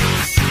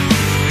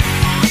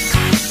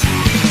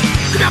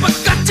ခဏမ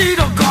ကကြည့်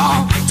တော့ကော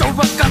င်းကျုပ်ဘ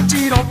ကကြ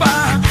ည့်တော့ပါ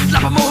လာ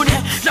မမိုး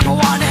နဲ့လာမ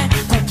ဝါနဲ့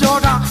ကိုပြော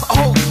တာ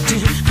အိုး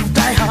သူ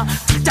တိုင်းဟာ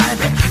သူတိုင်း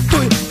ပဲ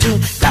တွေ့ချင်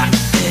တတ်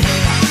တယ်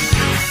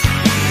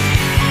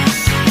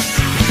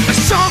အ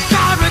စော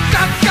ကားရက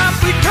က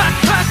ပိထ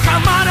က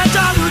မာရာကြ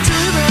လူချီ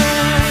ပဲ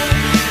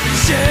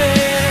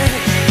ရှေး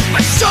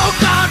So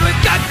God, we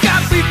got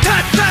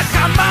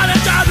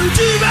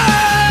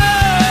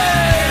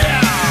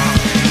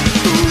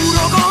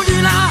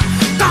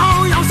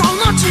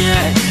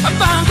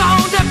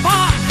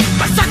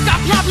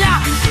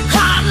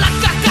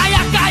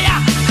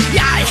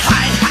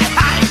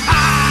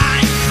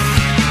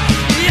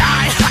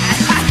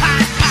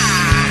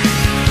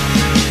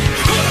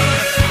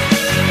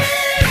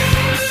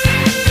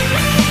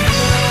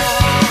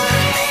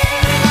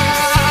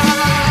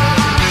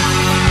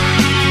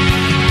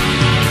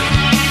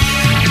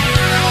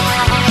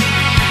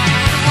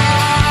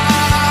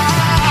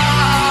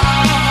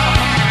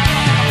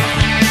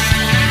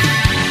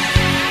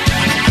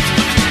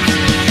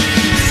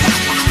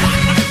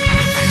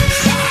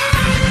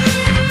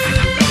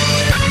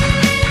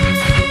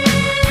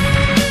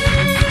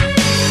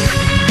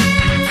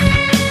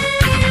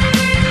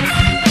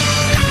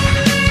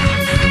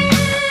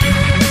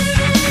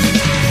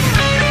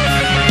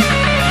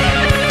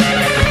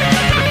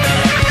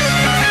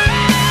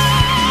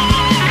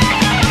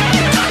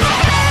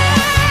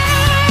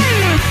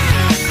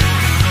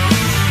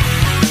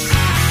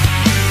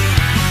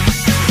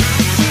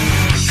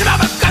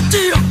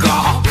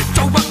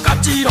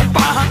မရှိတော့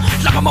ပါ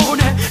လက်မမော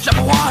နဲ့လက်မ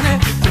ဝါနဲ့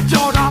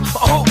ပြောတာ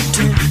ဟုတ်တ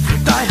ယ်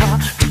တိုင်းဟာ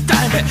ဒီ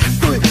တိုင်းပဲ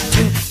တွေ့ချ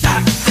င်တ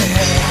တ်တ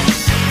ယ်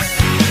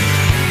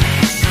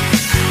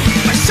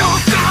မလျှော့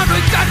ကားတွေ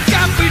ကက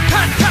ပ်ပြီးထ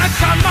ထ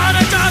ခါမှန်း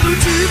တာလူ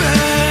ကြီးပဲ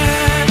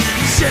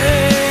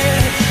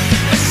Yeah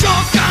မ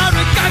လျှော့ကား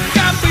တွေကက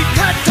ပ်ပြီးထ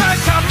ထ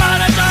ခါမှန်း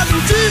တာလူ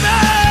ကြီးပဲ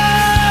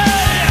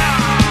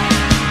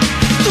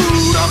သူ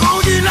တော်ကော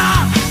င်းကြီး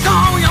လားကော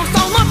င်းရောက်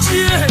ဆောင်မ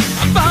ချေ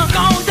အပန်း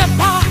ကောင်းတဲ့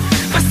ပါ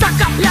မစ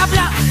ကပြပြ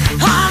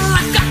ဟာ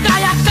လာကကာ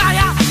ယာကာ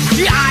ယာ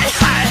Yeah hi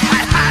hi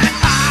hi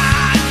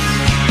hi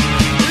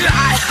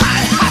Yeah hi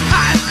hi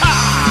hi hi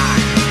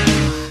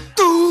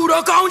သူ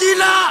တော်ကောင်းကြီး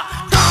လား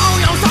ကောင်း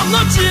ရောက်ဆောင်မ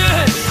ချေ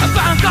အပ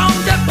န်းကောင်း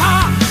တဲ့ပါ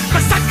မ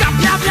စက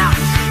ပြပြ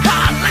ဟာ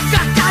လာက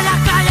ကာယာ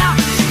ကာယာ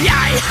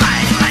Yeah hi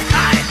hi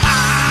hi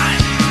hi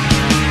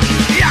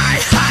Yeah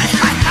hi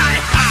hi hi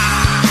hi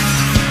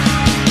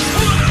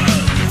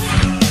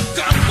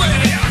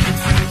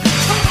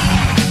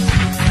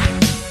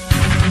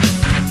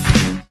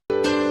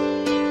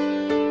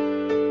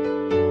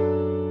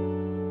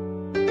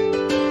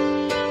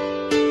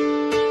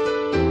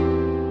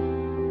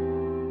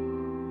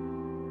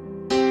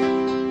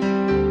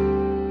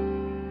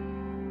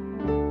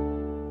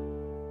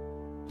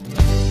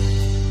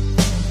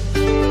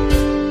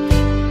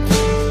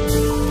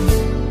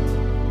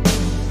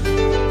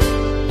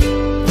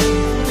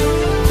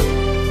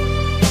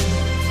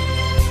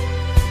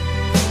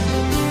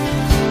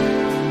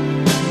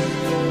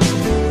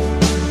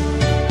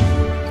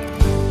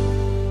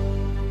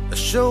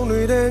ရှုံး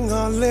နေတဲ့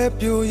ငါလဲ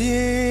ပြိုရ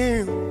င်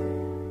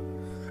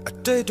အ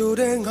တိတ်တို့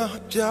တဲ့ငါ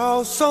ပြော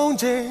င်းဆုံး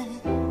ခြင်း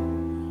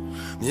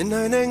မြင်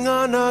နိုင်တဲ့ငါ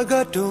နာက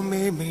တို့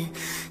မေးမေး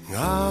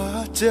ငါ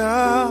ကြာ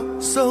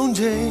ဆုံး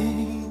ခြင်း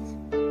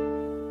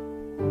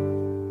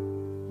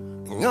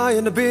ငါ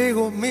ရဲ့ဘေး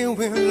ကိုမင်းဝ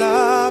င်လာ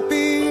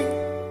ပြီး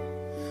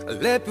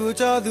လဲပြို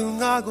ကြသူ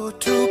ငါကို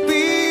ထူ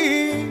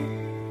ပြီး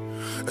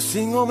အစ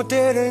င်ငေါမ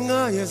တဲတဲ့ငါ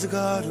ရဲ့စ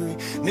ကားတွေ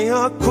နေ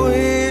ဟာခွေ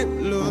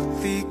လို့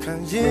သိခံ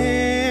ရ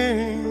င်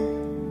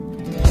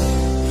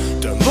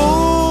တ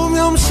မိုး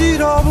မြောင်ရှိ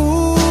တော့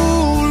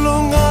ဘူး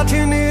လုံးငါထ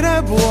င်နေ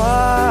တဲ့ဘဝ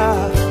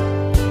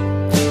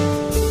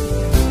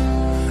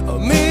အ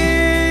မေ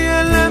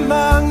ရဲ့လက်မ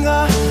ငါ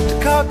တ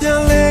ခါပြ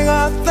န်လဲ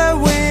ငါသက်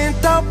ဝင်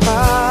တော့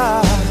ပါ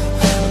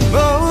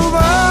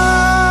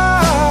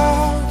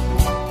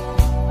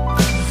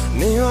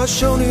နေဟာ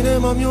ရှုံးနေတဲ့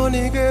မမျော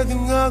နေခဲ့သူ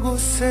ငါကို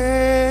ဆ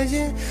ယ်ရ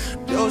င်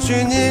ပျော်ရွှ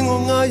င်ခြင်းကို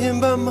ငါရင်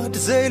ပတ်မှတ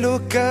စ်စိလို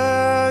က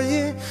ရ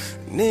င်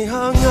နေ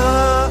ဟာငါ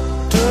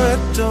တွေ့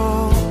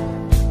တော့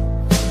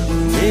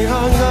နေ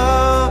ဟာငါ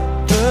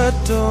တွေ့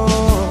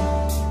တော့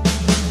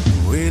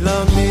ဝေလာ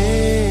မင်း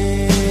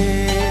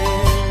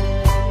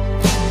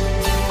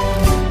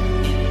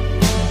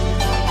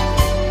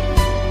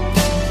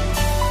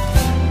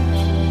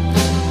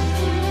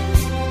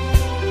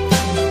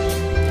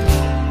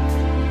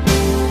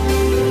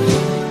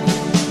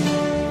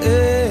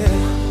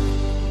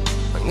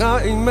ငါ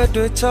အိမ်မက်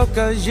တွေချောက်က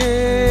ရ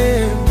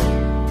င်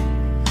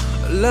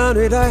လမ်း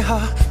တွေတိုင်းဟာ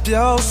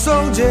ပျောက်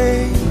ဆုံးခြ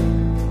င်း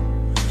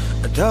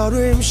အတော်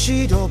တွေမရှိ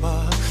တော့ပါ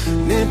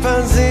နေပ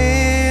န်းစ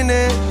င်း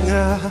နဲ့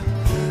ငါ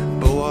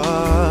ဘဝ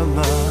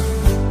မှာ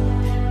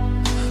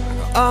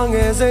အင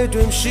ယ်စိတ်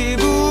တွေမရှိ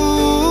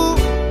ဘူး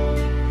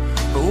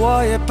ဘဝ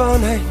ရဲ့ပန်း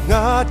တိုင်း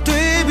ငါ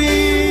တွေ့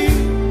ပြီး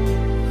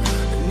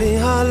နေ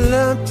ဟာလ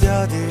မ်းပြ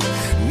တယ်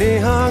နေ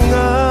ဟာ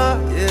ငါ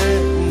ရဲ့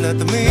လက်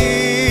သ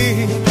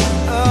မီး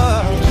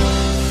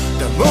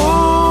တ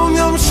မိုး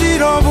မြောင်ရှိ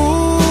တော့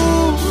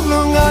ဘူး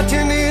လုံးငါထ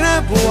င်နေ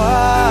တဲ့ဘဝ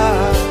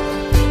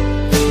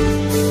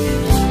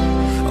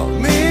အ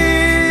မေ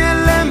ရဲ့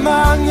လက်မ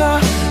ငါ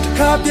တ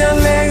ခါပြန်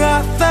လဲငါ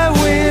သက်ဝ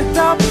င်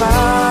တော့ပါ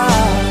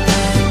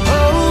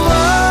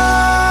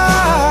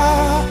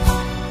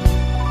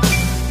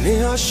နေ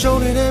ဟာရှုံး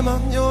နေတဲ့မှာ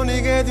မျောနေ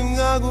ခဲ့သူ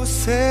ငါကို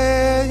ဆ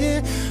ယ်ရင်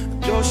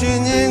ပျော်ရွှင်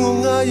ခြင်းကို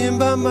ငါရင်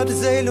ပတ်မှတစ်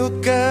စိလို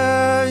က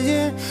ရ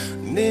င်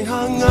နေ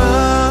ဟာငါ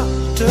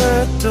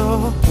တွေ့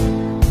တော့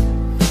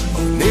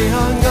နေ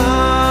ဟာငါ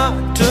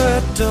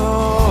တွေ့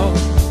တော့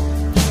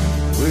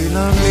ဝေ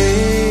လာမ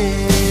င်း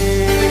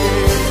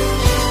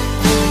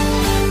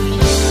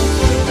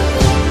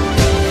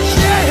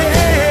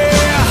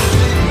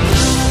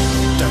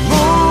တ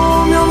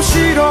မိုးမြောင်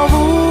ရှိတော့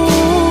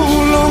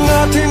ဘူးလုံးငါ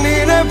ထင်နေ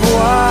တဲ့ဘဝ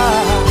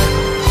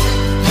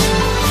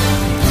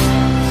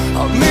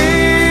အမေ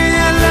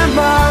ရဲ့လက်မ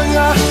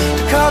ငါတ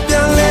ခါပြ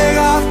န်လဲက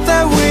သ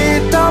က်ဝင်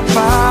တော့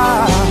ပါ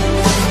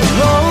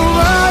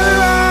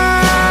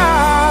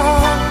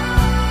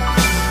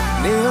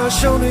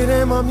ရှုံးနေ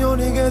တဲ့မမျော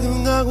နေခဲ့သူ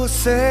ငါကို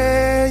ဆ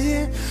ယ်ရ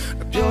င်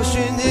ပျော်ရွှ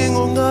င်ခြင်း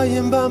ကိုငါရ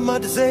င်ပတ်မှ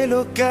တစ်စိ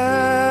လိုက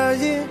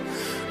ရင်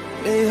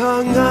နေဟာ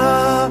ငါ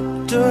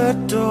တွေ့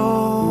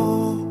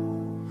တော့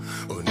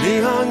နေ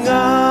ဟာ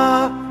ငါ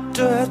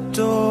တွေ့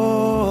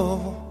တော့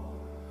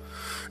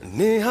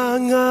နေဟာ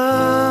ငါ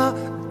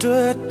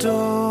တွေ့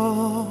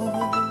တော့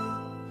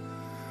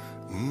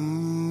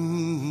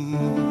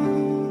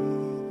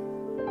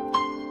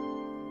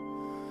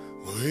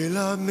ဝေ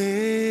လာမ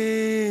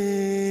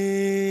င်း